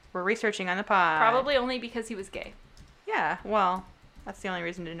 We're researching on the pod. Probably only because he was gay. Yeah, well, that's the only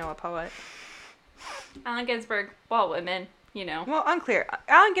reason to know a poet. Allen Ginsberg, well, women, you know. Well, unclear.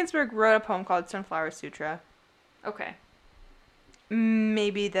 Allen Ginsberg wrote a poem called Sunflower Sutra. Okay.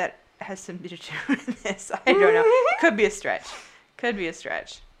 Maybe that has something to do with this. I don't know. Could be a stretch. Could be a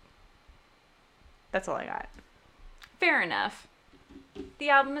stretch. That's all I got. Fair enough. The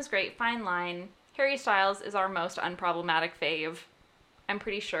album is great. Fine line. Harry Styles is our most unproblematic fave. I'm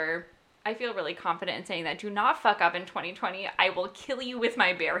pretty sure. I feel really confident in saying that. Do not fuck up in 2020. I will kill you with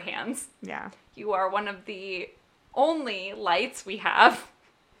my bare hands. Yeah. You are one of the only lights we have.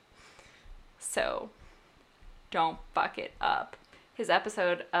 So, don't fuck it up. His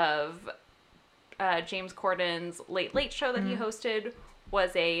episode of James Corden's Late Late Show that he hosted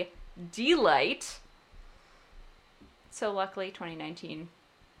was a delight. So luckily 2019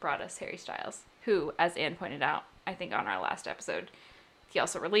 brought us Harry Styles, who, as Anne pointed out, I think on our last episode, he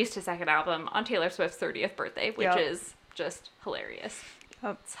also released his second album on Taylor Swift's 30th birthday, which is just hilarious.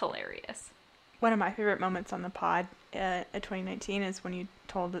 Yep. It's hilarious. One of my favorite moments on the pod at 2019 is when you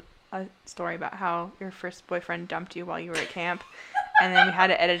told a story about how your first boyfriend dumped you while you were at camp. And then we had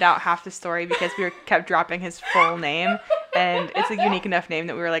to edit out half the story because we kept dropping his full name. And it's a unique enough name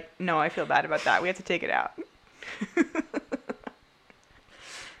that we were like, no, I feel bad about that. We have to take it out.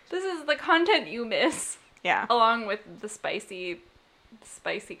 This is the content you miss. Yeah. Along with the spicy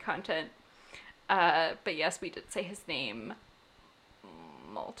content. But yes, we did say his name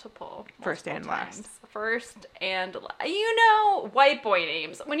multiple First and times. last. First and you know, white boy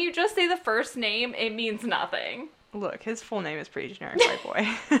names. When you just say the first name, it means nothing. Look, his full name is pretty generic, white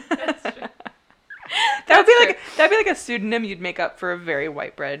boy. That's true. That'd be like a pseudonym you'd make up for a very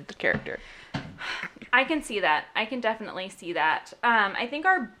white bread character. I can see that. I can definitely see that. I think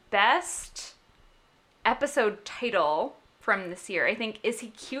our best episode title from this year. I think Is He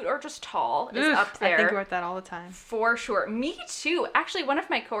Cute or Just Tall is Oof, up there. I think about that all the time. For sure. Me too. Actually, one of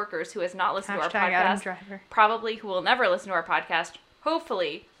my coworkers who has not listened to our Adam podcast, Driver. probably who will never listen to our podcast,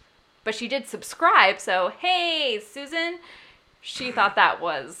 hopefully, but she did subscribe. So, hey, Susan, she thought that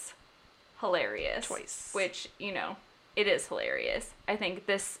was hilarious. Choice. Which, you know, it is hilarious. I think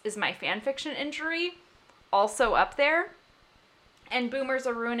This Is My Fan Fiction Injury, also up there. And Boomers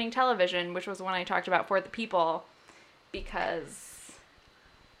Are Ruining Television, which was one I talked about for the people, because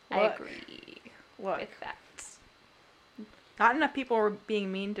I Look. agree Look, with that. not enough people were being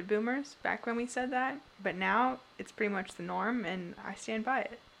mean to boomers back when we said that, but now it's pretty much the norm, and I stand by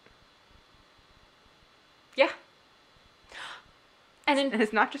it. Yeah. And And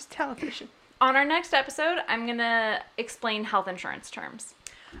it's not just television. on our next episode, I'm going to explain health insurance terms.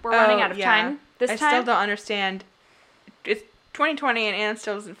 We're running out of time this I time. still don't understand. It's 2020, and Anne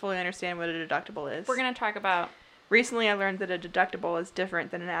still doesn't fully understand what a deductible is. We're going to talk about... Recently, I learned that a deductible is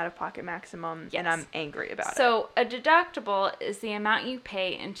different than an out-of-pocket maximum, Yes. and I'm angry about it. So a deductible is the amount you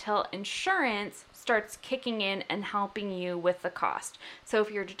pay until insurance starts kicking in and helping you with the cost. So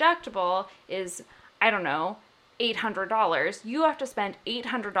if your deductible is, I don't know, $800, you have to spend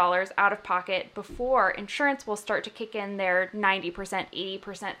 $800 out of pocket before insurance will start to kick in their 90%,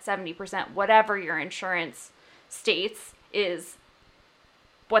 80%, 70%, whatever your insurance states is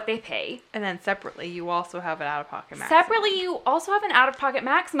what they pay. And then separately, you also have an out-of-pocket maximum. Separately, you also have an out-of-pocket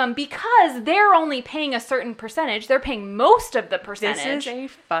maximum because they're only paying a certain percentage. They're paying most of the percentage. This is a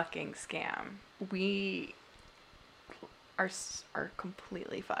fucking scam. We are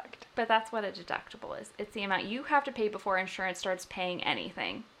completely fucked. But that's what a deductible is. It's the amount you have to pay before insurance starts paying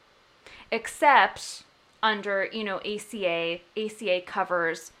anything. Except under, ACA. ACA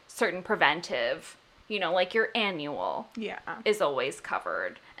covers certain preventive, like your annual Yeah. is always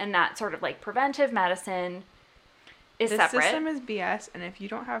covered. And that sort of like preventive medicine is This separate. system is BS, and if you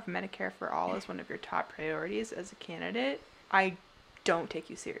don't have Medicare for All as one of your top priorities as a candidate, I don't take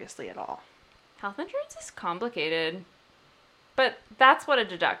you seriously at all. Health insurance is complicated. But that's what a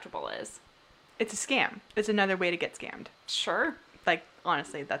deductible is. It's a scam. It's another way to get scammed. Sure. Like,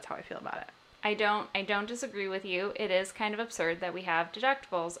 honestly, that's how I feel about it. I don't disagree with you. It is kind of absurd that we have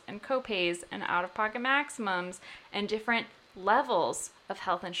deductibles and copays and out-of-pocket maximums and different levels of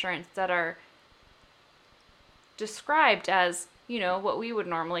health insurance that are described as, what we would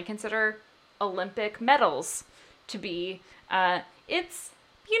normally consider Olympic medals to be. It's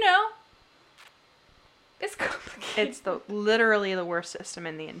complicated. It's literally the worst system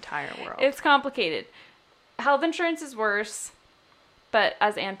in the entire world. It's complicated. Health insurance is worse, but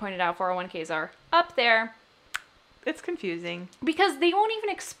as Anne pointed out, 401ks are up there It's confusing. because they won't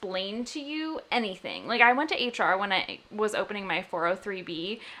even explain to you anything. Like, I went to HR when I was opening my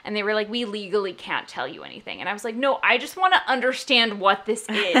 403b, and they were like, we legally can't tell you anything. And I was like, no, I just want to understand what this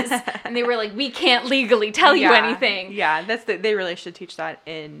is. And they were like, we can't legally tell you anything. Yeah, they really should teach that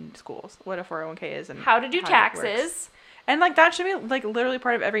in schools. What a 401k is and How to do it works. taxes. And like that should be like literally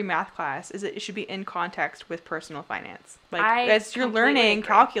part of every math class. Is it should be in context with personal finance. Like I as you're completely learning agree.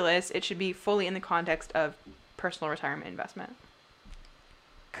 calculus, it should be fully in the context of personal retirement investment.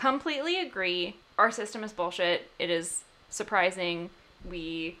 Completely agree. Our system is bullshit. It is surprising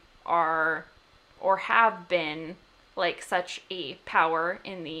we are or have been like such a power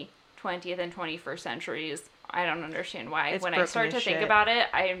in the 20th and 21st centuries. I don't understand why. It's When I broken start as to think shit. about it,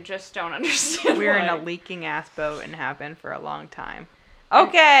 I just don't understand We're in why. a leaking ass boat and have been for a long time.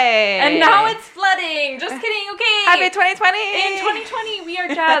 Okay. And now it's flooding. Just kidding. Okay. Happy 2020. In 2020, we are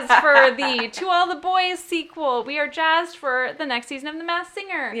jazzed for the To All the Boys sequel. We are jazzed for the next season of The Masked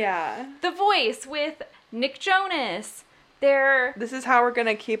Singer. Yeah. The Voice with Nick Jonas. They're This is how we're going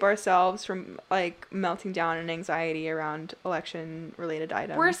to keep ourselves from like melting down in anxiety around election related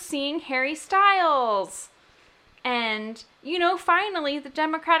items. We're seeing Harry Styles. And, finally, the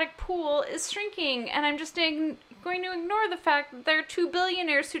Democratic pool is shrinking. And I'm just going to ignore the fact that there are 2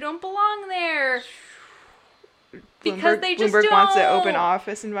 billionaires who don't belong there. Because they just Bloomberg don't. wants an open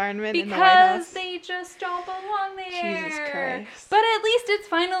office environment in the White House. Because they just don't belong there. Jesus Christ. But at least it's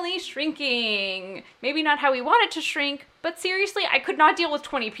finally shrinking. Maybe not how we want it to shrink, but seriously, I could not deal with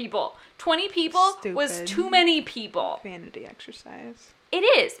 20 people. 20 people was Stupid. too many people. Vanity exercise. It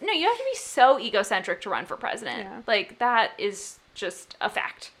is. No, you have to be so egocentric to run for president. Yeah. Like, that is just a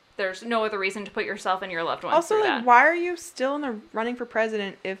fact. There's no other reason to put yourself and your loved ones Also, through like, that. why are you still in the running for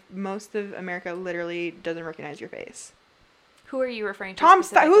president if most of America literally doesn't recognize your face? Who are you referring to Tom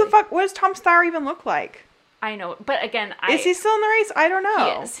Steyer. Who the specifically? fuck? What does Tom Steyer even look like? I know, but again, Is he still in the race? I don't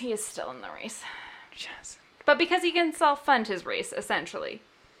know. He is. He is still in the race. Just, But because he can self-fund his race, essentially.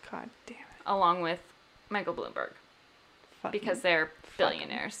 God damn it. Along with Michael Bloomberg. Fuck Because him. they're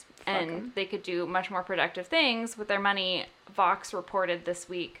billionaires. And 'em. they could do much more productive things with their money. Vox reported this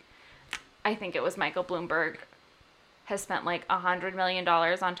week, I think it was Michael Bloomberg, has spent like $100 million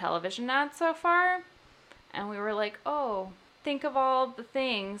on television ads so far. And we were like, oh, think of all the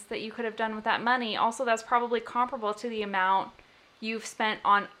things that you could have done with that money. Also, that's probably comparable to the amount you've spent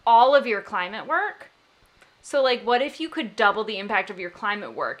on all of your climate work. So, like, what if you could double the impact of your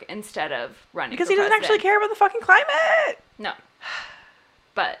climate work instead of running Because for he doesn't actually president? care about the fucking climate. No.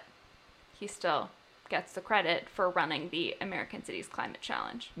 But he still gets the credit for running the American Cities Climate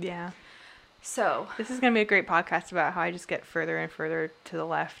Challenge. Yeah. So, This is going to be a great podcast about how I just get further and further to the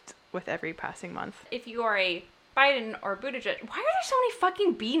left with every passing month. if you are a Biden or Buttigieg, why are there so many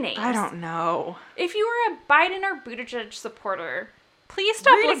fucking B names? I don't know. If you are a Biden or Buttigieg supporter, please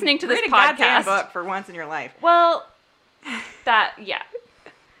stop Read listening to this read a goddamn podcast. book for once in your life. Well, yeah.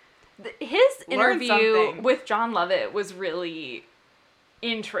 His Learn interview something. with John Lovett was really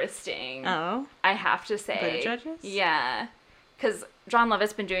interesting. Oh. I have to say. Buttigieg's? Yeah. Because John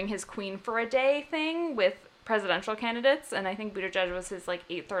Lovett's been doing his Queen for a Day thing with presidential candidates, and I think Buttigieg was his, like,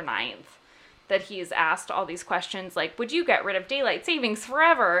 8th or 9th, that he's asked all these questions, like, would you get rid of daylight savings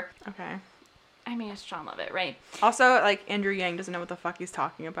forever? Okay. I mean, it's John Lovett, right? Also, like, Andrew Yang doesn't know what the fuck he's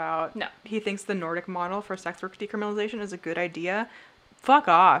talking about. No. He thinks the Nordic model for sex work decriminalization is a good idea. Fuck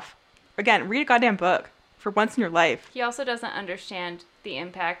off. Again, read a goddamn book for once in your life. He also doesn't understand the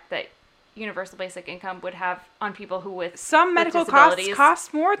impact that universal basic income would have on people who with Some medical costs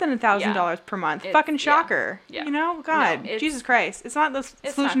cost more than $1,000 per month. It's- Fucking yeah. shocker. Yeah. You know? God. it's- Jesus Christ. It's not the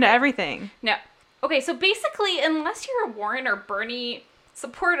it's solution not to good. everything. No. Okay, so basically, unless you're a Warren or Bernie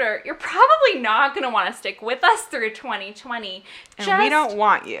supporter, you're probably not going to want to stick with us through 2020. And we don't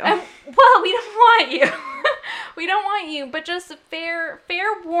want you. Well, we don't want you. We don't want you, but just fair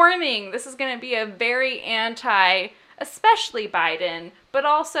warning. This is going to be a very especially Biden, but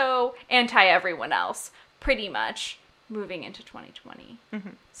also anti-everyone else, pretty much, moving into 2020. Mm-hmm.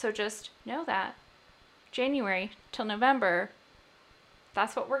 So just know that. January till November,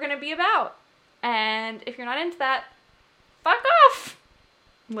 that's what we're going to be about. And if you're not into that, fuck off.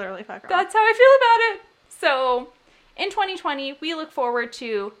 Literally fuck off. That's how I feel about it. So, in 2020, we look forward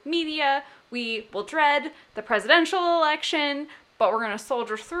to media. We will dread the presidential election, but we're going to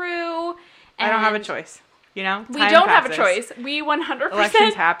soldier through. I don't have a and choice. You know? We Time don't have a passes. choice. We 100%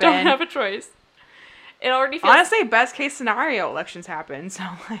 Elections happen. don't have a choice. It already feels... Honestly, best case scenario, elections happen. So,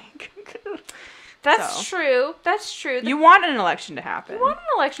 like... That's so. true. That's true. You want an election to happen. You want an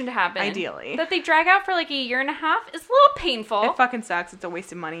election to happen. Ideally. That they drag out for like a year and a half is a little painful. It fucking sucks. It's a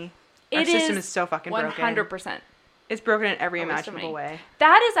waste of money. Our system is so fucking broken. 100%. It's broken in every A waste of imaginable money. way.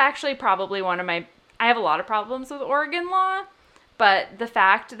 That is actually probably one of my... I have a lot of problems with Oregon law, but the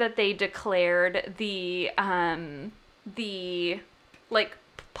fact that they declared the like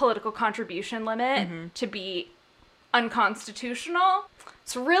political contribution limit to be unconstitutional,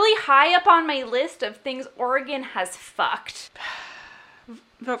 it's really high up on my list of things Oregon has fucked.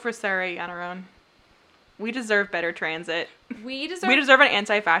 Vote for Sarah Yanaron. We deserve better transit. We deserve... We deserve an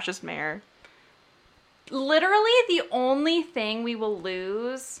anti-fascist mayor. Literally the only thing we will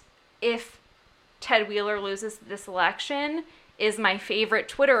lose if Ted Wheeler loses this election is my favorite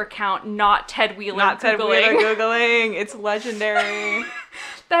Twitter account, not Ted Wheeler Not Ted Googling. Wheeler Googling. It's legendary.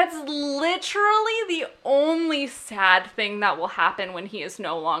 That's literally the only sad thing that will happen when he is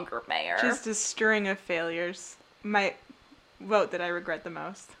no longer mayor. Just a string of failures. My vote that I regret the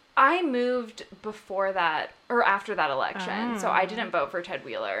most. I moved before that, or after that election, so I didn't vote for Ted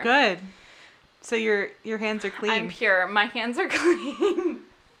Wheeler. Good. So your hands are clean. I'm pure. My hands are clean.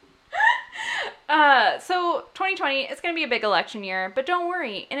 So 2020, it's going to be a big election year, but don't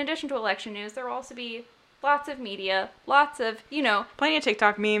worry. In addition to election news, there will also be lots of media, lots of, Plenty of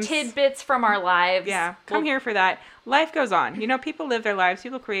TikTok memes. tidbits from our lives. Yeah, come here for that. Life goes on. People live their lives.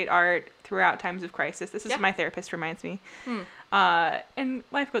 People create art throughout times of crisis. This is Yeah. what my therapist reminds me. And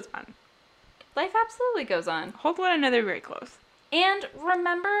life goes on. Life absolutely goes on. Hold one another very close. And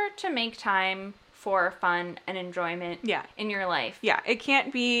remember to make time for fun and enjoyment Yeah. in your life. Yeah, it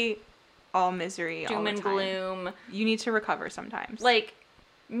can't be all misery all Doom the and time. gloom. You need to recover sometimes. Like,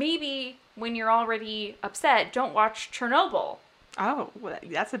 maybe when you're already upset, don't watch Chernobyl. Oh, well,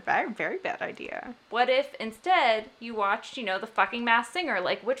 that's a very, very bad idea. What if instead you watched, The Fucking Masked Singer?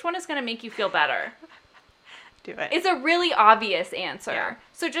 Like, which one is going to make you feel better? Do it. It's a really obvious answer. Yeah.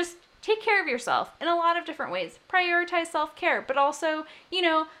 So just take care of yourself in a lot of different ways. Prioritize self-care, but also,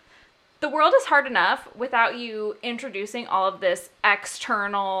 the world is hard enough without you introducing all of this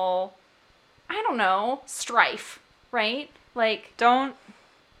external, strife, right? Like, Don't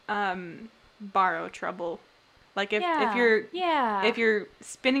borrow trouble. Like if Yeah. you're Yeah. if you're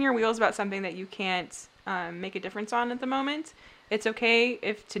spinning your wheels about something that you can't make a difference on at the moment, it's okay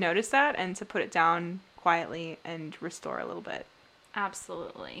to notice that and to put it down quietly and restore a little bit.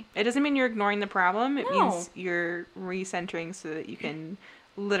 Absolutely. It doesn't mean you're ignoring the problem. It No. means you're recentering so that you can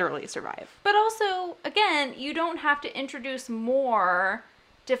literally survive. But also, again, you don't have to introduce more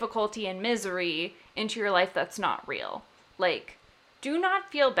difficulty and misery into your life that's not real. Like, do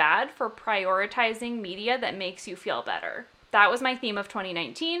not feel bad for prioritizing media that makes you feel better. That was my theme of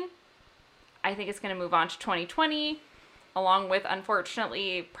 2019. I think it's going to move on to 2020, along with,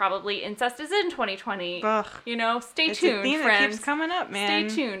 unfortunately, probably incest is in 2020. Ugh. You know, stay It's tuned, a theme friends. that keeps coming up, man.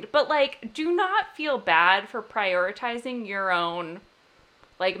 Stay tuned. But, like, do not feel bad for prioritizing your own,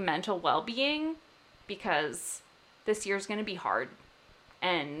 like, mental well-being, because this year's going to be hard.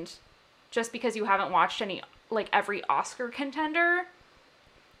 And just because you haven't watched every Oscar contender,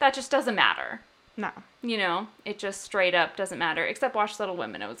 that just doesn't matter. No. You know, it just straight up doesn't matter. Except watch Little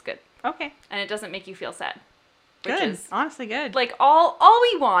Women. It was good. Okay. And it doesn't make you feel sad. Good. Which is, Honestly, good. like, all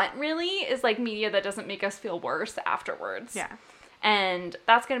we want, really, is, like, media that doesn't make us feel worse afterwards. Yeah. And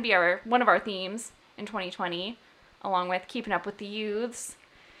that's going to be one of our themes in 2020, along with keeping up with the youths.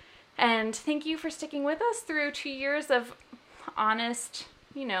 And thank you for sticking with us through 2 years of honest,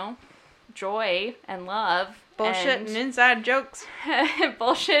 joy and love. Bullshit and inside jokes.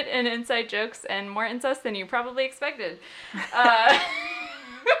 Bullshit and inside jokes and more incest than you probably expected.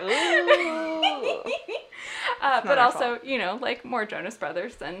 But also, like more Jonas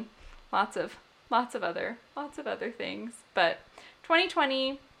Brothers and lots of other things. But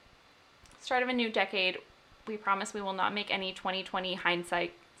 2020, start of a new decade. We promise we will not make any 2020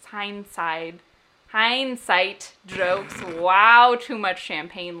 hindsight jokes. Wow, too much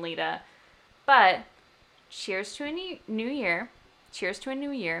champagne, Lita. But cheers to a new year. Cheers to a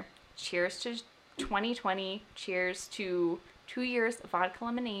new year. Cheers to 2020. Cheers to 2 years of vodka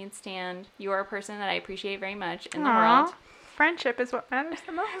lemonade stand. You are a person that I appreciate very much in the world. Friendship is what matters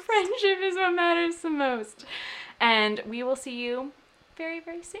the most. Friendship is what matters the most. And we will see you very,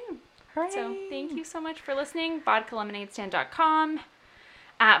 very soon. Hooray. So thank you so much for listening. VodkaLemonadeStand.com,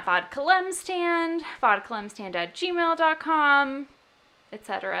 at VodkaLemStand, VodkaLemStand@gmail.com,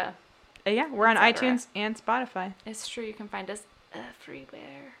 etc. Yeah, we're on Et cetera. iTunes and Spotify. It's true, you can find us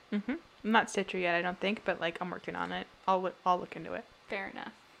everywhere. Mm-hmm. I'm not Stitcher yet, I don't think, but I'm working on it. I'll look into it. Fair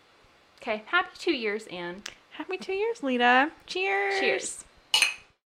enough. Okay, happy 2 years, Anne. Happy 2 years, Lita. Cheers. Cheers.